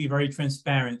like to be very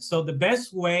transparent. So the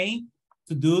best way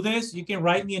to do this, you can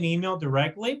write me an email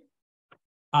directly,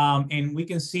 and we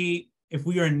can see if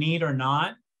we are in need or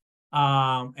not.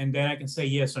 And then I can say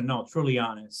yes or no, truly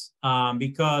honest.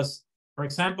 Because, for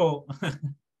example,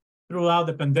 throughout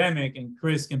the pandemic, and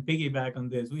Chris can piggyback on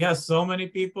this, we had so many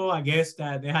people, I guess,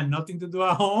 that they had nothing to do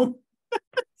at home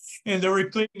and they were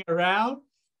clicking around,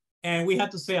 and we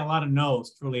had to say a lot of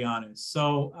no's, truly honest.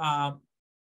 So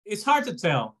it's hard to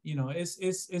tell,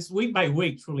 it's week by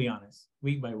week, truly honest,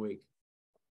 week by week.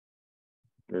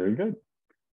 Very good.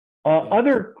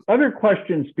 Other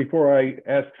questions before I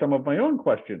ask some of my own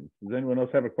questions? Does anyone else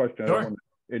have a question? Sure. I don't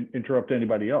want to interrupt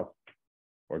anybody else,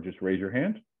 or just raise your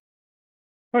hand.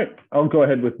 All right, I'll go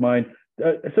ahead with mine.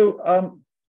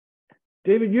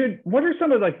 David, what are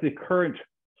some of like the current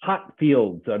hot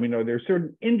fields? I mean, are there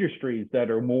certain industries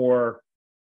that are more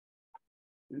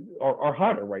are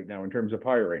hotter right now in terms of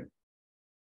hiring?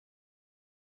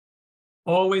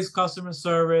 Always customer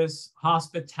service,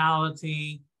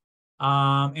 hospitality.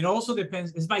 It also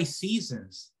depends, it's by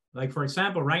seasons. Like, for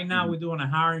example, right now we're doing a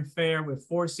hiring fair with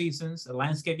Four Seasons, a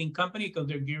landscaping company, because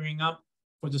they're gearing up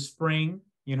for the spring,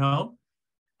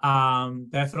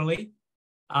 definitely.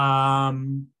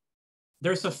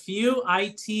 There's a few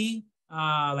IT,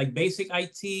 like basic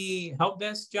IT help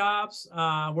desk jobs,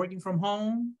 working from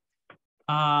home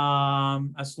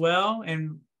as well,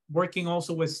 and working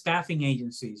also with staffing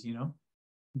agencies,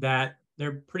 that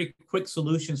they're pretty quick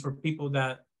solutions for people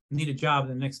that need a job in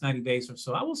the next 90 days or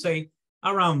so. I will say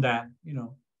around that,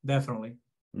 definitely.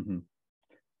 Mm-hmm.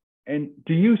 And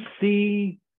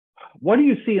what do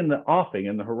you see in the offing,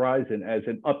 in the horizon, as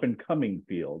an up and coming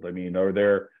field? I mean, are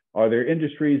there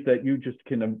industries that you just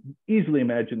can easily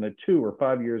imagine that 2 or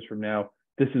 5 years from now,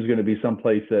 this is going to be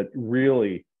someplace that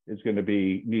really is going to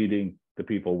be needing the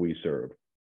people we serve?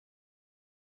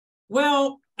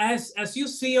 Well, as you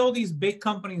see all these big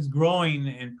companies growing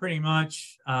and pretty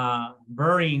much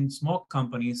burying small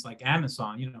companies like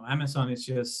Amazon, Amazon is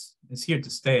here to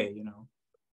stay,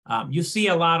 you see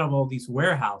a lot of all these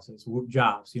warehouses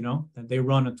jobs, that they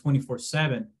run a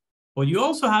 24/7. But you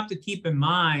also have to keep in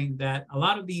mind that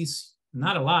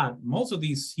most of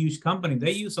these huge companies,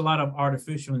 they use a lot of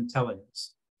artificial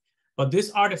intelligence. But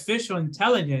this artificial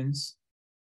intelligence,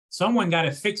 someone got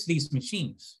to fix these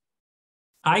machines.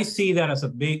 I see that as a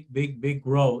big, big, big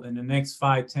growth in the next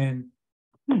 5, 10,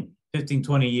 15,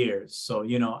 20 years. So,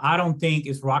 I don't think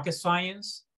it's rocket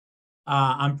science.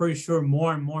 I'm pretty sure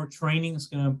more and more training is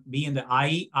going to be in the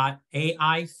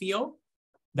AI field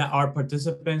that our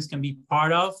participants can be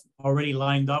part of, already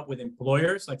lined up with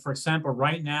employers. Like, for example,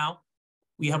 right now,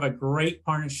 we have a great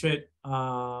partnership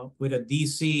with a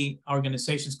DC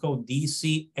organization called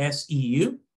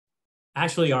DCSEU,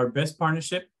 actually our best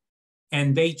partnership.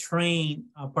 And they train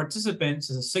participants,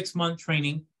 as a 6-month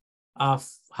training of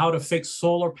how to fix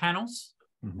solar panels,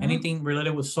 anything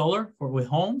related with solar with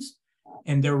homes.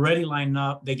 And they're already lined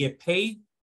up. They get paid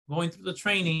going through the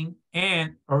training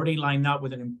and already lined up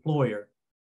with an employer.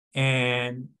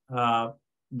 And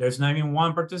there's not even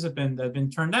one participant that's been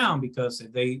turned down, because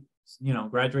if they,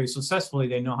 graduate successfully,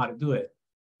 they know how to do it.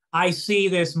 I see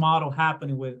this model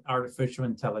happening with artificial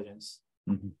intelligence.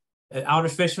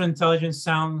 Artificial intelligence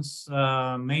sounds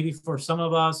maybe for some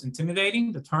of us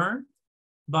intimidating, the term,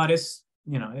 but it's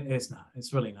not.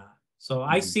 It's really not. So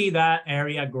I see that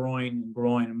area growing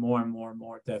more and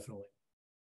more, definitely.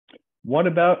 What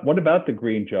about the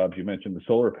green jobs? You mentioned the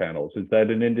solar panels. Is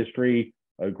that an industry,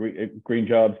 green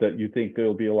jobs, that you think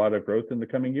there'll be a lot of growth in the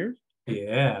coming years?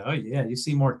 Yeah. Oh yeah. You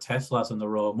see more Teslas on the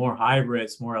road, more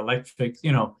hybrids, more electric.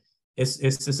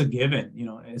 It's a given.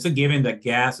 It's a given that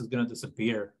gas is going to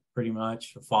disappear, pretty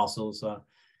much, fossils.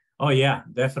 Oh yeah,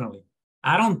 definitely.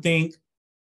 I don't think,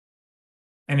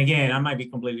 and again, I might be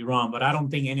completely wrong, but I don't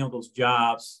think any of those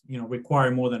jobs,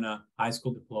 require more than a high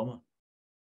school diploma.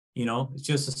 It's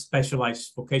just a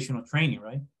specialized vocational training,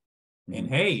 right? And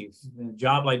hey, if a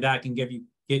job like that can get you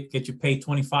paid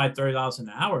 $25,000, $30,000 an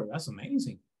hour, that's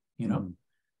amazing. You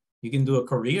can do a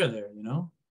career there.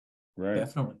 Right.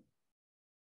 Definitely.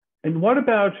 And what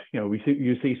about,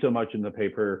 you see so much in the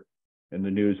paper and the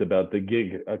news about the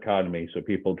gig economy, so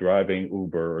people driving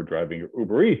Uber or driving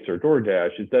Uber Eats or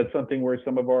DoorDash. Is that something where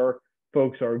some of our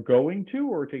folks are going to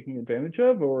or taking advantage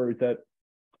of, or is that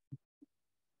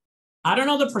I don't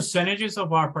know the percentages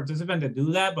of our participants that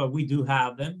do that, but we do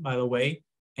have them, by the way.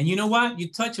 And you know what?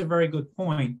 You touch a very good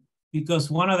point,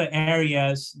 because one of the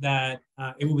areas that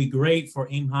it will be great for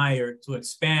AimHire to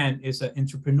expand is an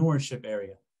entrepreneurship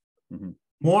area. Mm-hmm.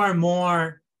 More and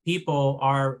more people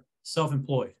are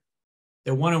self-employed.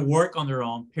 They want to work on their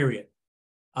own, period.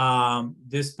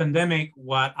 This pandemic,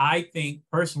 what I think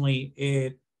personally,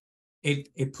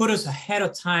 it put us ahead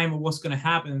of time of what's going to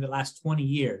happen in the last 20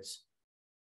 years.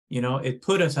 You know, it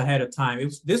put us ahead of time.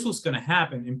 This was going to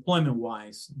happen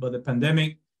employment-wise, but the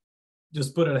pandemic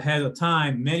just put it ahead of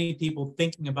time. Many people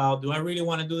thinking about, do I really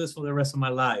want to do this for the rest of my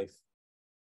life?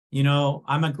 You know,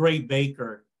 I'm a great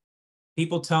baker.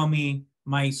 People tell me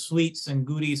my sweets and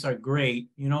goodies are great.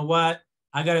 You know what?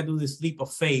 I got to do this leap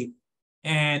of faith.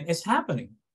 And it's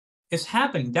happening. It's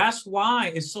happening. That's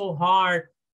why it's so hard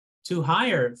to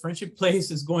hire. Friendship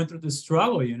Place is going through the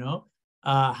struggle, you know,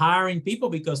 hiring people,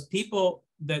 because people,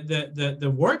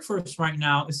 the workforce right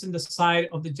now is in the side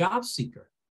of the job seeker.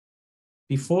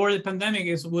 Before the pandemic,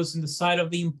 it was in the side of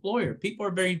the employer. People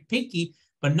are very picky,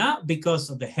 but not because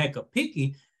of the heck of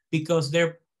picky, because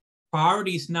their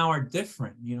priorities now are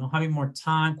different, you know, having more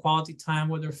time, quality time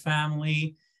with their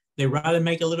family. They rather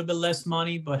make a little bit less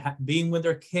money, but being with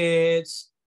their kids,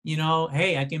 you know,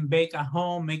 hey, I can bake at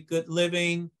home, make good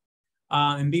living,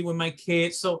 and be with my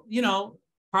kids. So, you know,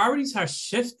 priorities have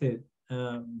shifted,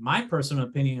 my personal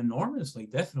opinion, enormously,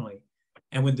 definitely.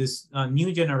 And with this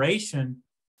new generation,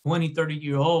 20,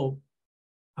 30-year-old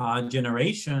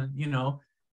generation, you know,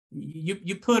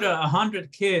 you put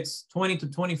 100 kids, 20 to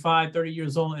 25, 30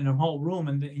 years old in a whole room,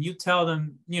 and you tell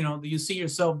them, you know, do you see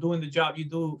yourself doing the job you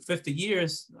do 50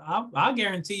 years? I'll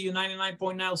guarantee you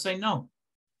 99.9 will say no.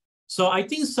 So I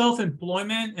think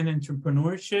self-employment and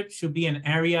entrepreneurship should be an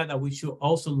area that we should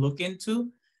also look into,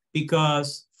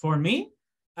 because for me,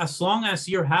 as long as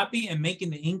you're happy and making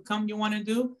the income you want to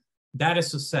do, that is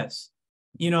success.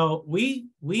 You know,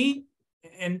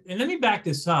 and let me back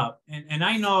this up. And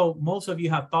I know most of you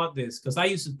have thought this, because I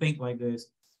used to think like this.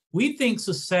 We think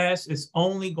success is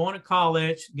only going to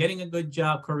college, getting a good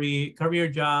job, career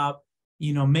job,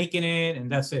 you know, making it,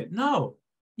 and that's it. No,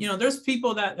 you know, there's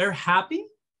people that they're happy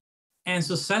and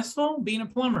successful being a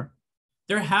plumber.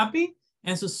 They're happy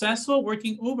and successful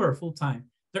working Uber full-time.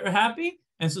 They're happy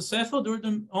and successful doing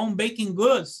their own baking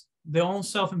goods, their own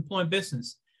self-employed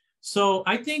business. So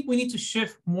I think we need to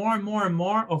shift more and more and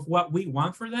more of what we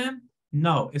want for them.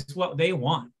 No, it's what they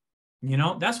want. You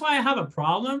know, that's why I have a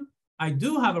problem. I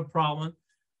do have a problem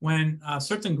when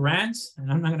certain grants,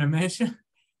 and I'm not going to mention,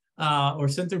 or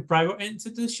certain private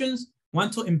institutions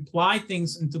want to imply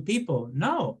things into people.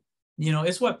 No, you know,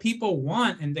 it's what people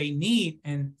want and they need,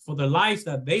 and for the life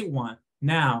that they want.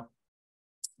 Now,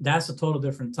 that's a total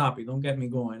different topic. Don't get me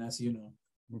going, as you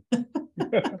know.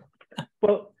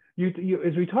 Well, you,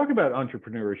 as we talk about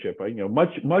entrepreneurship, you know,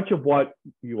 much of what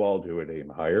you all do at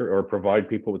AimHire or provide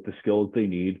people with the skills they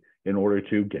need in order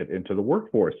to get into the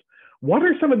workforce. What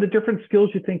are some of the different skills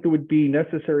you think that would be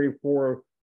necessary for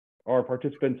our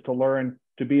participants to learn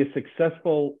to be a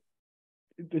successful,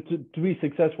 to be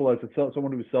successful as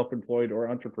someone who's self-employed or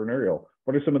entrepreneurial?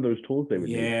 What are some of those tools they would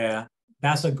need? Yeah,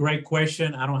 that's a great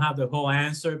question. I don't have the whole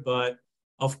answer, but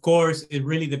of course, it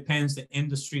really depends the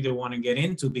industry they want to get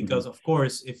into, because of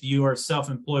course, if you are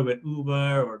self-employed with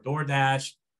Uber or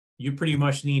DoorDash, you pretty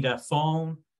much need a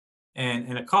phone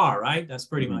and a car, right? That's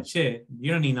pretty much it.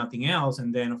 You don't need nothing else.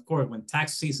 And then of course, when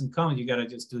tax season comes, you got to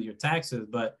just do your taxes.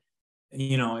 But,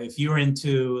 you know, if you're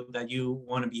into that, you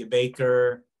want to be a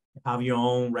baker, have your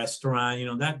own restaurant, you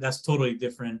know, that's totally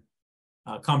different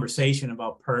conversation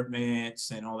about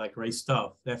permits and all that great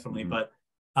stuff, definitely. But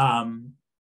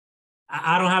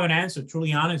I don't have an answer,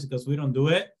 truly honest, because we don't do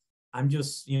it. I'm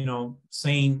just, you know,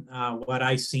 saying what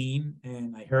I seen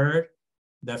and I heard,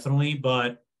 definitely.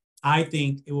 But I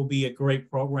think it will be a great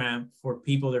program for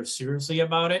people that are seriously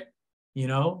about it. You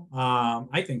know,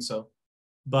 I think so.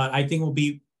 But I think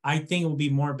it will be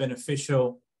more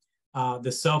beneficial.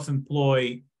 The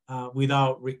self-employed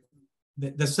without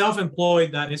the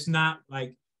self-employed that is not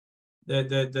like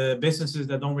the businesses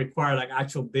that don't require like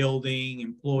actual building,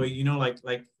 employee, you know, like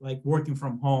working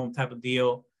from home type of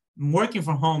deal. Working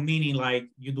from home meaning like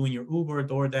you're doing your Uber,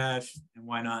 DoorDash, and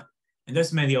why not? And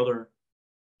there's many other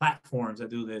platforms that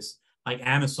do this, like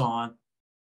Amazon.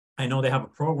 I know they have a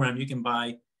program you can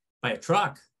buy a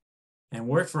truck and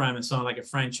work for Amazon like a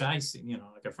franchise, you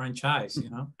know, you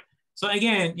know. So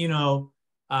again, you know,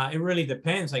 it really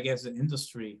depends, I guess, the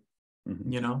industry,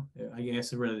 you know, I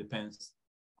guess it really depends.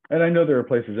 And I know there are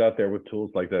places out there with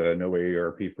tools like that. I know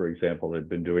AARP, for example, had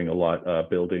been doing a lot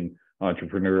building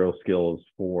entrepreneurial skills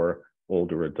for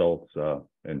older adults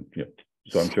and you know,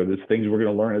 So I'm sure there's things we're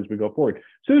going to learn as we go forward.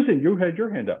 Susan, you had your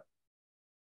hand up.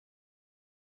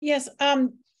 Yes,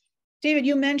 David,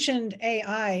 you mentioned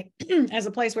AI as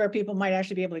a place where people might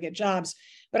actually be able to get jobs.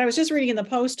 But I was just reading in the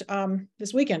Post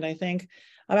this weekend, I think,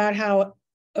 about how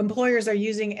employers are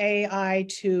using AI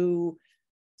to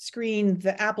screen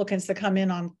the applicants that come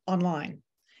in online.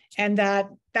 And that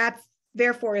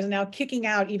therefore is now kicking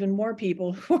out even more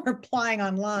people who are applying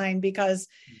online because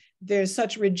there's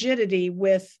such rigidity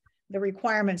with the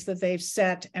requirements that they've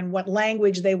set and what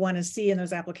language they want to see in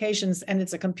those applications, and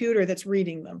it's a computer that's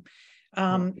reading them.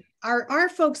 Are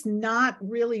folks not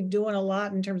really doing a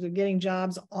lot in terms of getting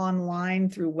jobs online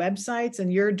through websites,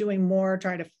 and you're doing more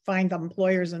trying to find the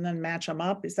employers and then match them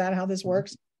up? Is that how this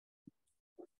works?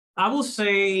 I will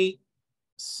say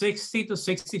 60 to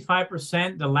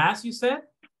 65%, the last you said,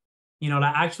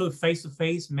 the actual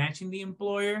face-to-face matching the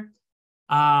employer.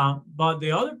 But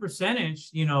the other percentage,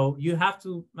 you have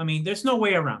to, there's no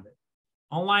way around it.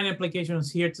 Online application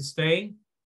is here to stay.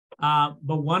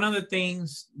 But one of the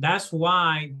things, that's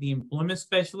why the employment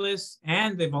specialists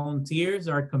and the volunteers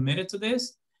are committed to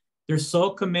this. They're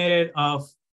so committed of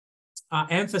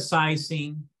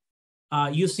emphasizing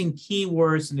using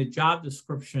keywords in the job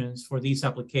descriptions for these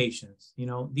applications.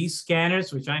 These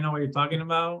scanners, which I know what you're talking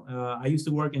about. I used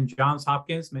to work in Johns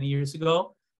Hopkins many years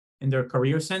ago in their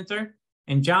career center.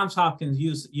 And Johns Hopkins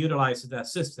utilizes that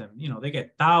system. They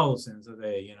get thousands a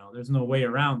day. There's no way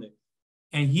around it.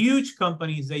 And huge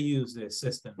companies, they use this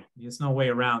system. There's no way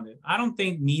around it. I don't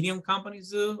think medium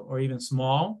companies do, or even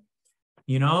small,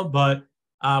 but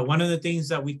one of the things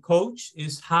that we coach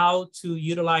is how to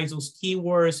utilize those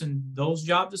keywords and those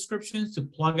job descriptions to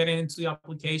plug it into the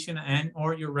application and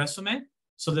or your resume.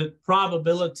 So the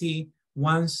probability,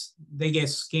 once they get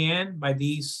scanned by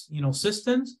these,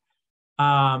 systems,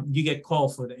 you get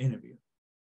called for the interview.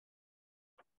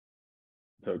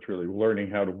 So it's really learning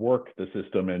how to work the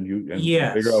system and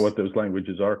yes. figure out what those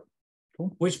languages are.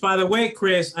 Cool. Which, by the way,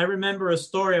 Chris, I remember a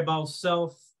story about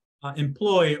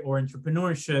self-employed or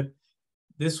entrepreneurship.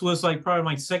 This was probably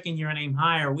my second year in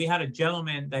AimHire. We had a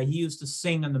gentleman that he used to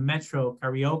sing on the metro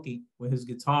karaoke with his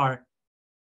guitar.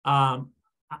 I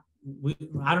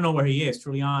don't know where he is,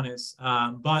 truly honest,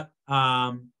 but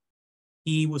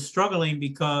he was struggling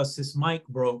because his mic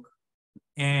broke.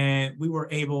 And we were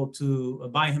able to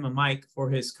buy him a mic for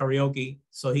his karaoke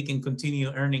so he can continue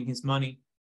earning his money.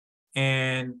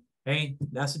 And hey,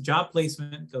 that's a job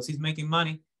placement because he's making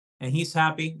money and he's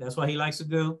happy. That's what he likes to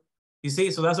do. You see,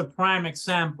 so that's a prime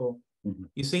example. Mm-hmm.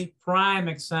 You see, prime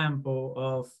example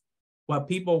of what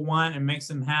people want and makes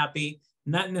them happy.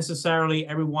 Not necessarily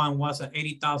everyone wants an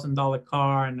 $80,000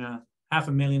 car and a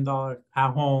 $500,000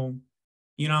 home.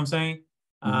 You know what I'm saying?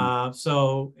 Mm-hmm.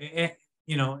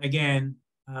 Again,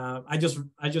 I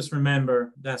just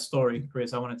remember that story,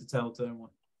 Chris. I wanted to tell it to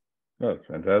everyone. Oh,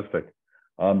 fantastic.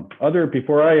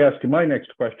 Before I ask you my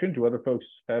next question, do other folks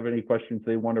have any questions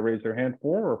they want to raise their hand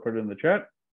for or put it in the chat?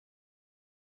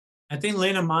 I think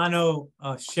Lena Mano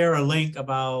share a link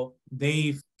about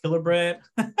Dave Killerbread.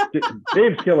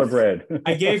 Dave's Killerbread.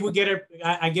 I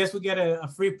guess we get a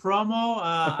free promo.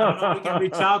 I don't know if we can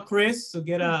reach out, Chris, to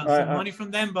get some money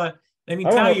from them. But let me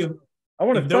tell you,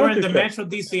 if they're in the Metro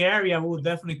DC area, we will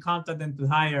definitely contact them to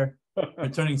hire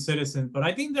returning citizens. But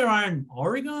I think they are in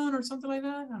Oregon or something like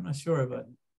that. I'm not sure, but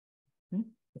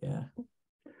yeah.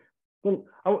 Well,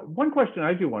 one question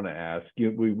I do want to ask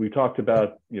you, we talked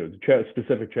about the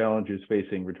specific challenges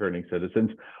facing returning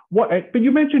citizens. But you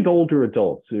mentioned older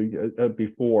adults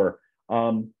before. We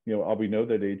know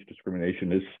that age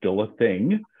discrimination is still a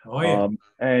thing. Oh yeah.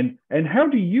 And how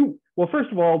do you? Well,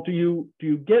 first of all, do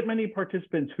you get many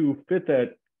participants who fit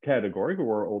that category, who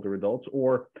are older adults,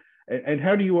 and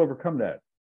how do you overcome that?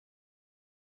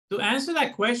 To answer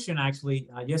that question, actually,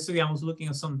 yesterday I was looking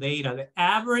at some data. The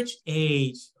average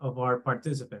age of our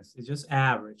participants is just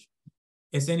average.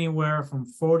 It's anywhere from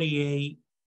 48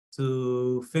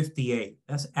 to 58.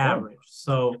 That's average.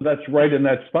 So that's right in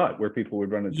that spot where people would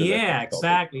run into. Yeah,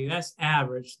 exactly. That's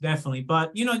average, definitely.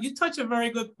 But you touch a very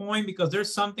good point because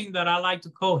there's something that I like to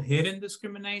call hidden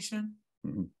discrimination.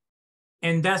 Mm-hmm.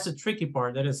 And that's the tricky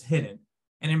part, that is hidden.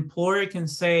 An employer can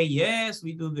say, yes,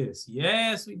 we do this.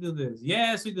 Yes, we do this.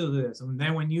 Yes, we do this. And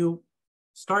then when you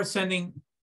start sending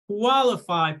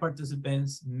qualified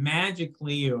participants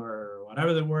magically, or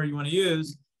whatever the word you want to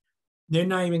use, they're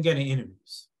not even getting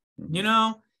interviews,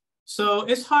 So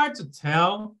it's hard to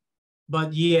tell,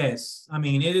 but yes,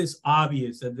 it is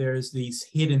obvious that there's these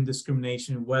hidden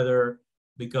discrimination, whether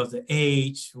because of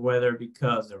age, whether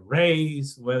because of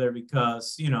race, whether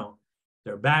because,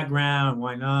 their background,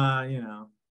 why not,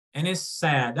 and it's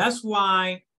sad. That's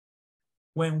why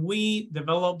when we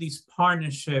develop these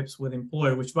partnerships with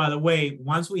employer, which by the way,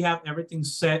 once we have everything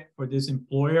set for this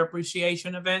employer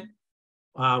appreciation event,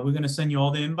 we're going to send you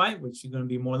all the invite, which you're going to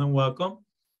be more than welcome.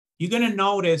 You're going to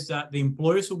notice that the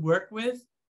employers who work with,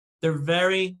 they're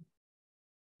very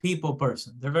people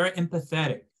person. They're very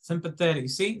empathetic, sympathetic.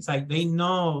 See, it's like they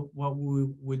know what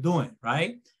we're doing,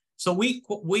 right? So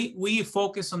we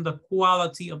focus on the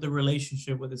quality of the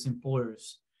relationship with its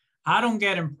employers. I don't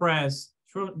get impressed.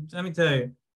 Let me tell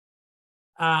you.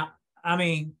 I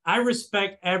mean, I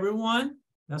respect everyone.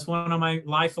 That's one of my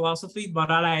life philosophy, but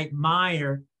I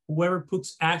admire whoever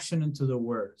puts action into the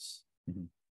words. Mm-hmm.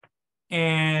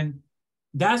 And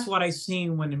that's what I've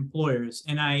seen when employers,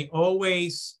 and I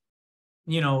always,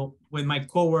 you know, with my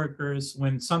coworkers,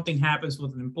 when something happens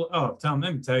with an employee,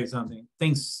 let me tell you something.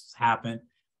 Things happen.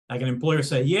 Like an employer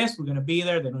said, yes, we're going to be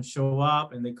there. They don't show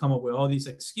up and they come up with all these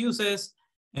excuses.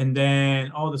 And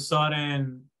then all of a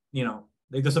sudden, you know,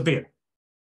 they disappear,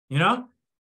 you know?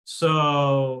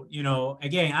 So, you know,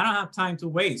 again, I don't have time to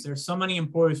waste. There's so many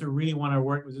employers who really want to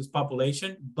work with this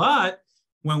population. But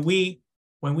when we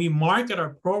market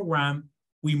our program,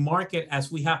 we market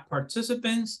as we have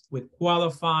participants with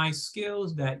qualified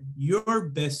skills that your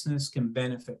business can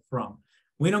benefit from.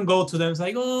 We don't go to them, it's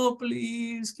like, oh,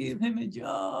 please give him a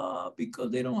job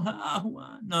because they don't have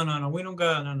one. No, we don't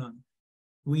go, no.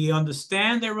 We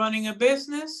understand they're running a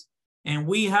business and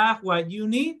we have what you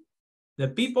need, the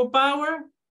people power,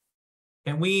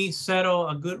 and we settle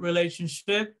a good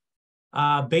relationship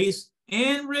based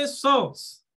on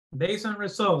results. Based on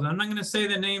results. I'm not going to say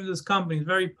the name of this company. It's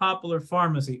very popular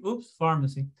pharmacy.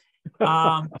 Pharmacy.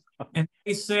 And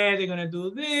they said they're going to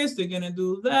do this, they're going to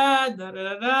do that,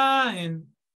 and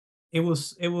it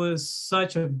was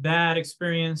such a bad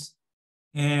experience.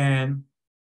 And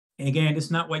again, it's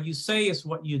not what you say, it's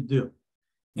what you do.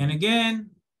 And again,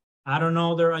 I don't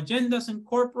know their agendas in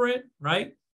corporate,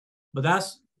 right? But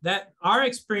that our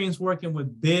experience working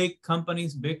with big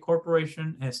companies, big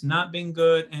corporation has not been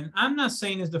good. And I'm not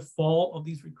saying it's the fault of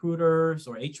these recruiters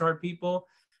or HR people.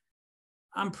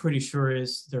 I'm pretty sure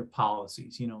it's their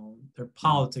policies, you know, their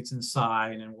politics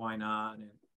inside and why not.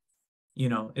 And, you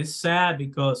know, it's sad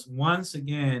because once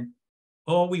again,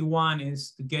 all we want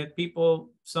is to get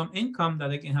people some income that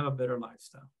they can have a better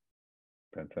lifestyle.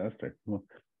 Fantastic. Well,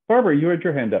 Barbara, you had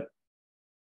your hand up.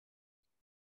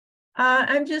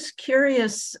 I'm just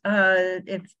curious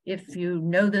if you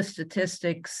know the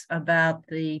statistics about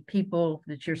the people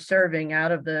that you're serving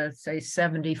out of the, say,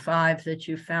 75 that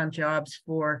you found jobs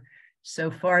for so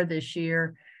far this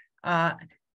year.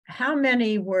 How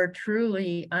many were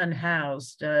truly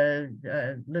unhoused,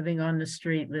 living on the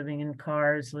street, living in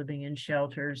cars, living in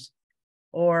shelters,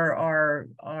 or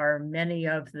are many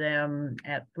of them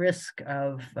at risk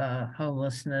of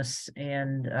homelessness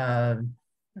and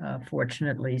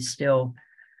fortunately still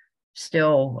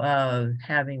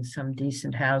having some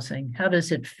decent housing? How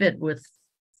does it fit with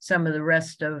some of the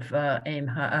rest of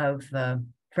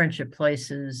Friendship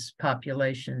Place's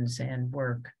populations and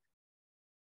work?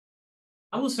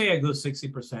 I would say a good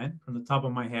 60% from the top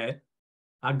of my head.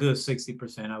 A good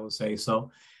 60%, I would say so.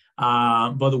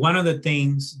 But one of the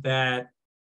things that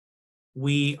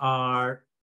we are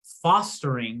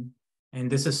fostering,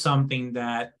 and this is something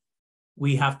that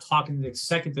we have talked at the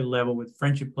executive level with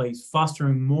Friendship Place,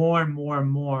 fostering more and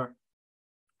more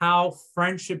how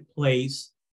Friendship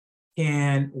Place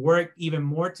can work even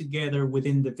more together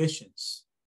within divisions.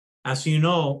 As you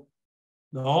know,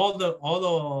 all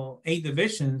the 8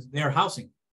 divisions, they're housing.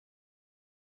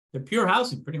 They're pure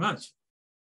housing, pretty much.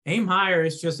 AimHire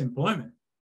is just employment,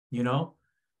 you know?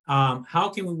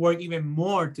 How can we work even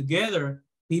more together,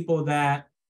 people that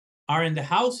are in the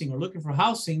housing or looking for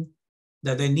housing,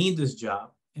 that they need this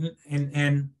job?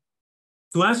 And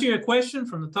to answer your question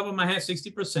from the top of my head,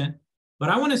 60%, but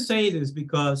I want to say this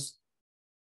because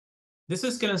this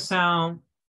is going to sound,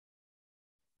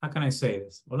 how can I say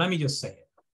this? Well, let me just say it.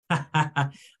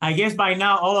 I guess by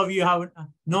now, all of you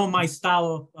know my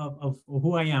style of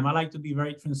who I am. I like to be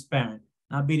very transparent,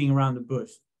 not beating around the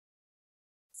bush.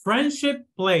 Friendship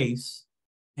Place,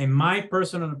 in my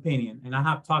personal opinion, and I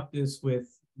have talked this with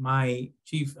my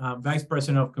Vice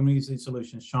President of Community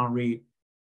Solutions, Sean Reed,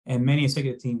 and many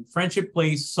executive team, Friendship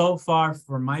Place, so far,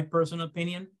 for my personal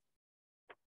opinion,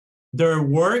 their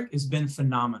work has been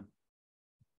phenomenal.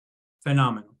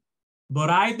 Phenomenal. But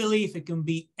I believe it can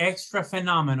be extra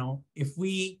phenomenal if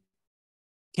we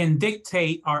can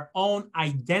dictate our own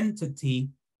identity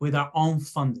with our own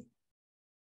funding.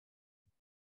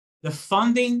 The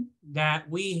funding that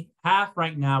we have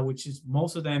right now, which is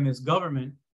most of them is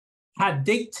government, had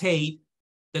dictate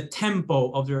the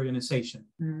tempo of the organization.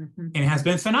 Mm-hmm. And it has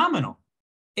been phenomenal.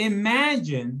 just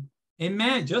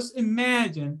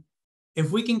imagine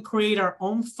if we can create our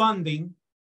own funding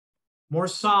more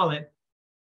solid,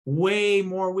 way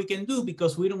more we can do,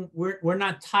 because we're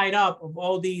not tied up of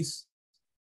all these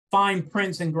fine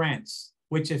prints and grants,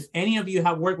 which if any of you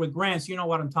have worked with grants, you know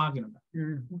what I'm talking about.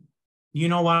 Mm-hmm. You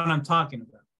know what I'm talking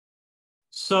about.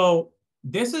 So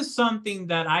this is something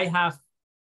that I have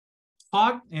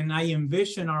taught, and I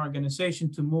envision our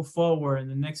organization to move forward in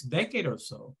the next decade or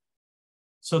so.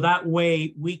 So that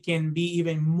way we can be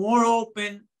even more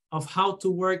open of how to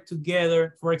work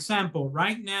together. For example,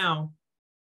 right now,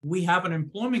 we have an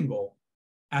employment goal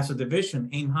as a division,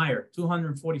 AimHire,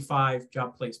 245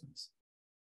 job placements.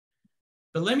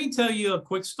 But let me tell you a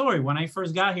quick story. When I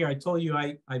first got here, I told you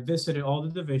I visited all the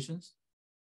divisions,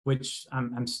 which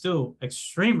I'm still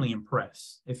extremely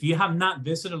impressed. If you have not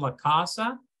visited La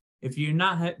Casa, if you've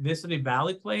not visited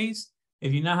Valley Place,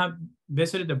 if you not have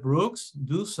visited the Brooks,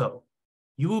 do so.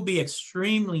 You will be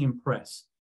extremely impressed.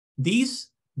 These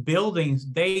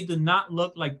buildings, they do not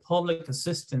look like public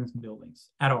assistance buildings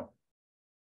at all.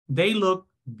 They look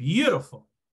beautiful.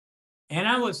 And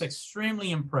I was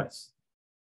extremely impressed.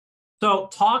 So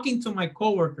talking to my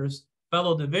coworkers,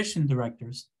 fellow division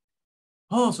directors,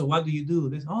 oh, so what do you do?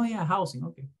 This, oh yeah, housing,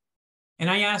 okay. And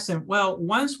I asked them, well,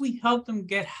 once we help them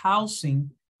get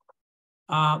housing,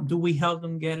 do we help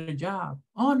them get a job?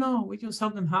 Oh no, we just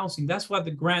help them housing. That's what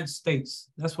the grant states.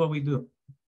 That's what we do.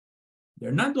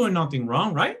 They're not doing nothing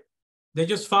wrong, right? They're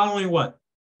just following what?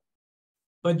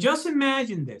 But just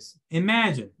imagine this.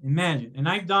 Imagine. And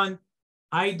I've done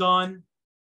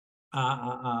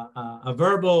a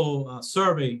verbal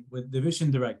survey with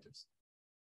division directors.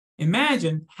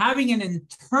 Imagine having an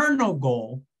internal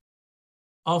goal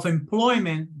of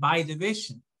employment by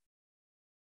division.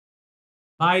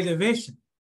 By division.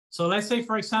 So let's say,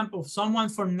 for example, someone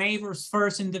from Neighbors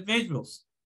First Individuals,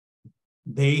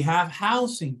 they have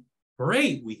housing.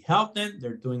 Great, we help them,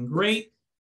 they're doing great.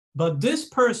 But this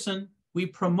person, we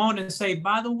promote and say,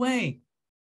 by the way,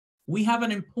 we have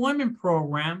an employment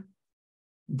program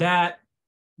that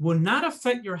will not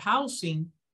affect your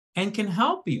housing and can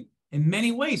help you in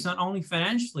many ways, not only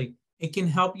financially, it can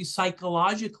help you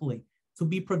psychologically to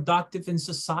be productive in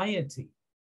society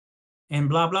and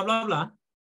blah, blah, blah, blah.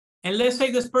 And let's say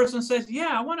this person says, yeah,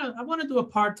 I want to do a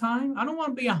part-time. I don't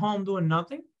want to be at home doing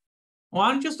nothing. Well,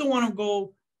 I just don't want to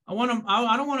go. I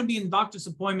don't want to be in doctor's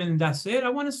appointment and that's it. I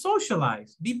want to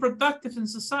socialize, be productive in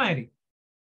society.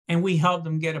 And we help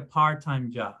them get a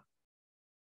part-time job.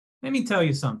 Let me tell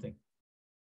you something.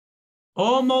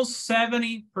 Almost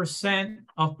 70%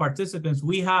 of participants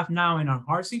we have now in our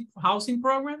housing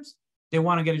programs, they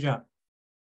want to get a job.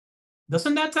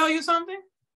 Doesn't that tell you something?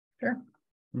 Sure.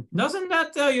 Doesn't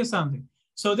that tell you something?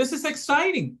 So this is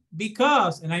exciting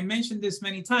because, and I mentioned this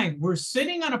many times, we're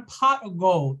sitting on a pot of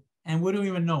gold and we don't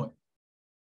even know it.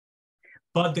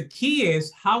 But the key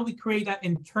is how we create that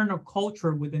internal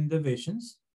culture within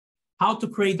divisions, how to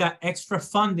create that extra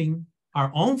funding,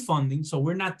 our own funding, so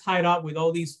we're not tied up with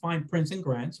all these fine prints and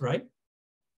grants, right?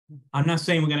 I'm not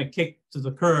saying we're going to kick to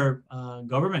the curb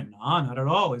government. No, not at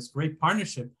all. It's great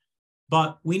partnership.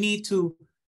 But we need to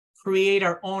create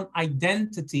our own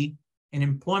identity and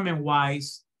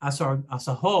employment-wise as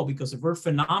a whole, because if we're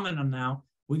phenomenal now,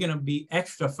 we're going to be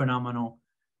extra phenomenal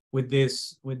with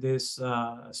this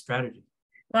strategy.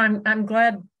 Well, I'm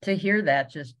glad to hear that,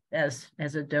 just as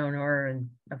a donor and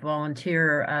a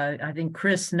volunteer. I think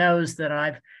Chris knows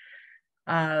that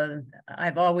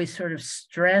I've always sort of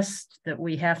stressed that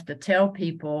we have to tell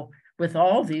people with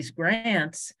all these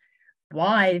grants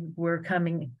why we're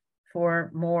coming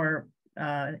for more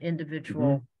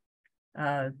individual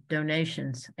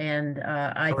donations. And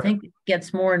I think it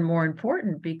gets more and more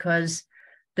important because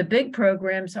the big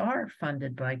programs are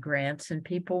funded by grants and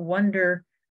people wonder,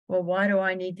 well, why do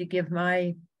I need to give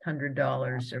my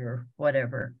 $100 or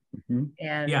whatever?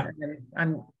 And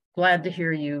I'm glad to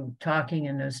hear you talking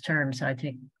in those terms. I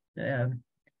think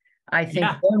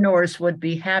donors would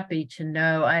be happy to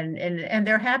know, and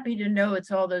they're happy to know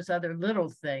it's all those other little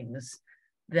things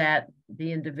that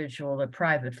the individual, the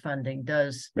private funding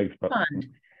does fund.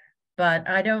 But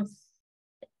I don't,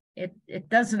 it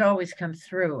doesn't always come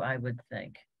through, I would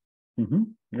think.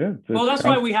 Yeah. Well, that's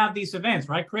why we have these events,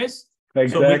 right, Chris?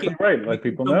 Exactly, so we can, right. Let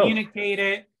people communicate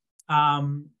it.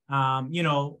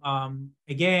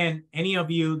 Again, any of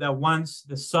you that wants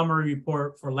the summary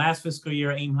report for last fiscal year,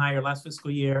 AimHire last fiscal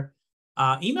year,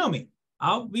 email me.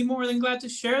 I'll be more than glad to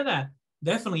share that.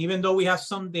 Definitely, even though we have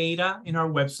some data in our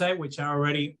website, which I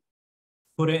already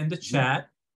put it in the chat.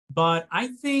 But I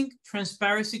think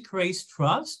transparency creates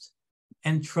trust,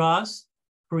 and trust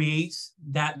creates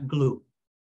that glue.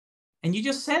 And you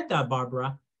just said that,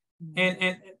 Barbara.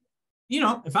 And you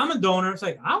know, if I'm a donor, it's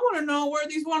like, I want to know where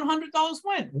these $100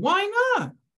 went. Why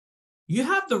not? You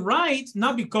have the right,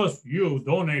 not because you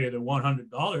donated the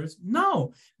 $100.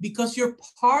 No, because you're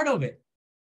part of it.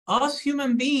 Us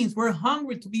human beings, we're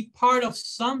hungry to be part of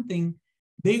something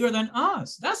bigger than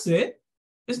us. That's it.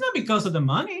 It's not because of the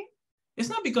money. It's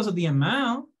not because of the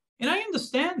amount. And I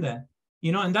understand that,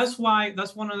 you know, and that's why,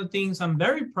 that's one of the things I'm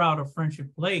very proud of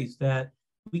Friendship Place, that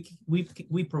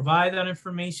we provide that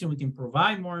information. We can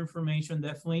provide more information,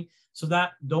 definitely, so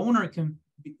that donor can,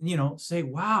 you know, say,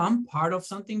 wow, I'm part of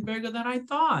something bigger than I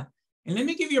thought. And let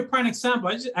me give you a prime example.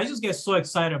 I just get so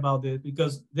excited about this,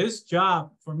 because this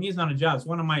job for me is not a job. It's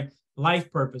one of my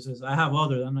life purposes. I have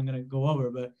others I'm not going to go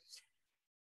over, but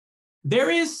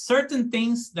there is certain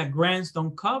things that grants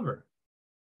don't cover.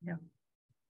 Yeah.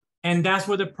 And that's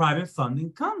where the private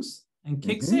funding comes and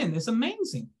kicks in. It's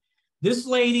amazing. This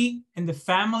lady in the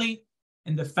family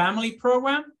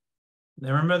program,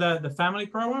 remember the family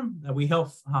program that we help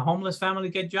a homeless family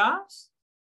get jobs?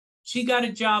 She got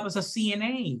a job as a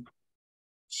CNA.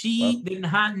 She didn't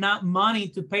have enough money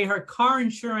to pay her car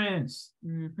insurance.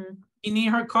 She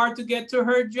needed her car to get to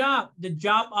her job. The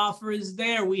job offer is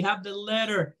there. We have the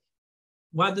letter.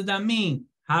 What did that mean?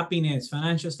 Happiness,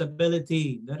 financial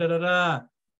stability, da da da da.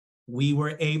 We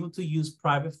were able to use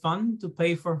private funding to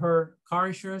pay for her car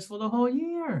insurance for the whole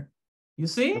year. You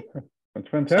see? That's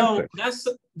fantastic.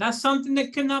 So that's something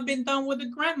that cannot be done with the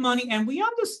grant money. And we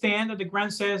understand that the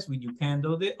grant says, well, you can't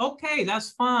do this. Okay,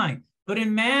 that's fine. But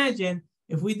imagine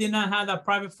if we did not have that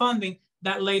private funding,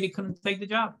 that lady couldn't take the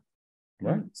job.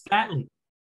 Right. Sadly.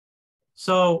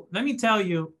 So let me tell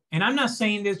you, and I'm not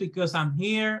saying this because I'm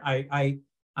here.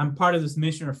 I'm part of this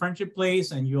mission of Friendship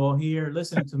Place, and you're all here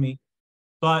listening to me.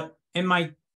 But in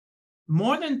my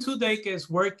more than 2 decades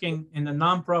working in the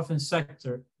nonprofit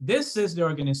sector, this is the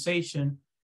organization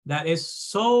that is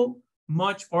so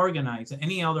much organized than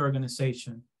any other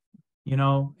organization, you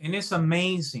know, and it's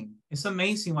amazing. It's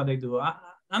amazing what they do.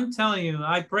 I'm telling you,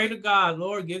 I pray to God,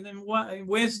 Lord, give them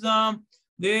wisdom,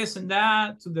 this and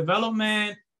that, to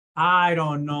development. I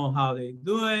don't know how they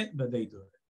do it, but they do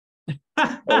it.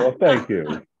 Well, thank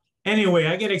you. Anyway,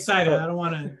 I get excited. I don't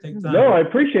want to take time. No, I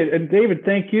appreciate it. And David,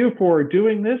 thank you for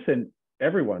doing this, and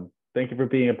everyone, thank you for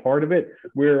being a part of it.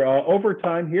 We're over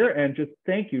time here, and just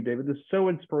thank you, David. This is so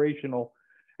inspirational,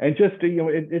 and just, you know,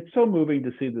 it's so moving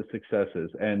to see the successes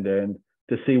and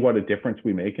to see what a difference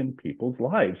we make in people's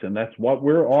lives. And that's what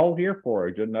we're all here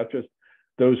for, not just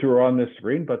those who are on this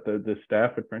screen, but the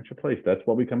staff at Friendship Place. That's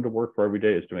what we come to work for every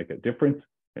day, is to make a difference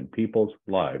in people's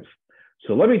lives.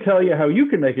 So let me tell you how you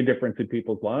can make a difference in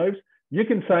people's lives. You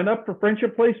can sign up for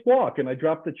Friendship Place Walk, and I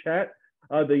dropped the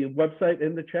website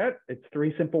in the chat. It's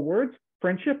 3 simple words: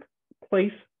 Friendship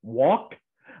Place Walk.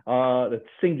 That's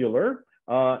singular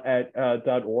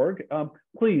at .org.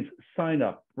 Please sign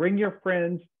up. Bring your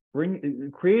friends.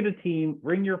 Create a team.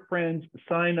 Bring your friends.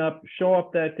 Sign up. Show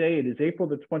up that day. It is April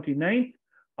the 29th.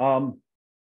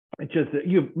 It's just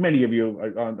many of you,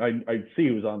 I see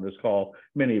who's on this call,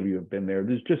 many of you have been there.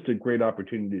 There's just a great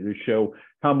opportunity to show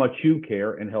how much you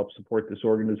care and help support this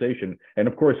organization. And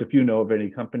of course, if you know of any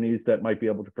companies that might be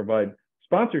able to provide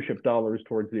sponsorship dollars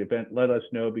towards the event, let us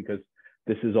know, because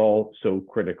this is all so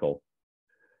critical.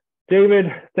 David,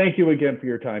 thank you again for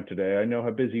your time today. I know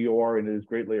how busy you are, and it is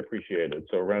greatly appreciated.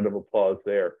 So a round of applause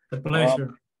there. A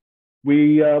pleasure.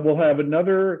 We will have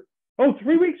another,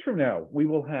 3 weeks from now, we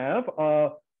will have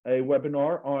a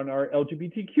webinar on our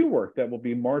LGBTQ work. That will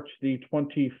be March the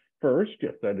 21st.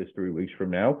 Yes, that is 3 weeks from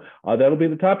now. That'll be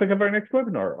the topic of our next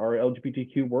webinar, our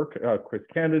LGBTQ work. Chris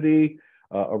Kennedy,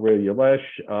 Aurelia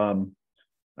Lesh.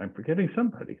 I'm forgetting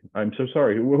somebody. I'm so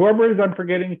sorry. Whoever it is I'm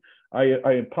forgetting,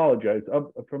 I apologize.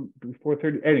 From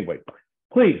 4:30. Anyway,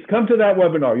 please come to that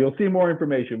webinar. You'll see more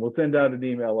information. We'll send out an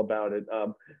email about it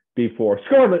before.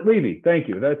 Scarlett Levy, thank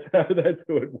you. That's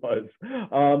who it was.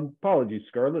 Apologies,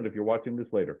 Scarlett, if you're watching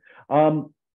this later.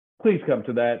 Please come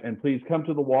to that, and please come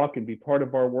to the walk and be part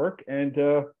of our work. And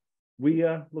we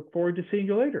look forward to seeing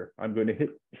you later. I'm going to hit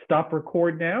stop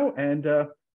record now, and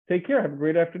take care. Have a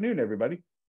great afternoon, everybody.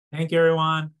 Thank you,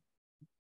 everyone.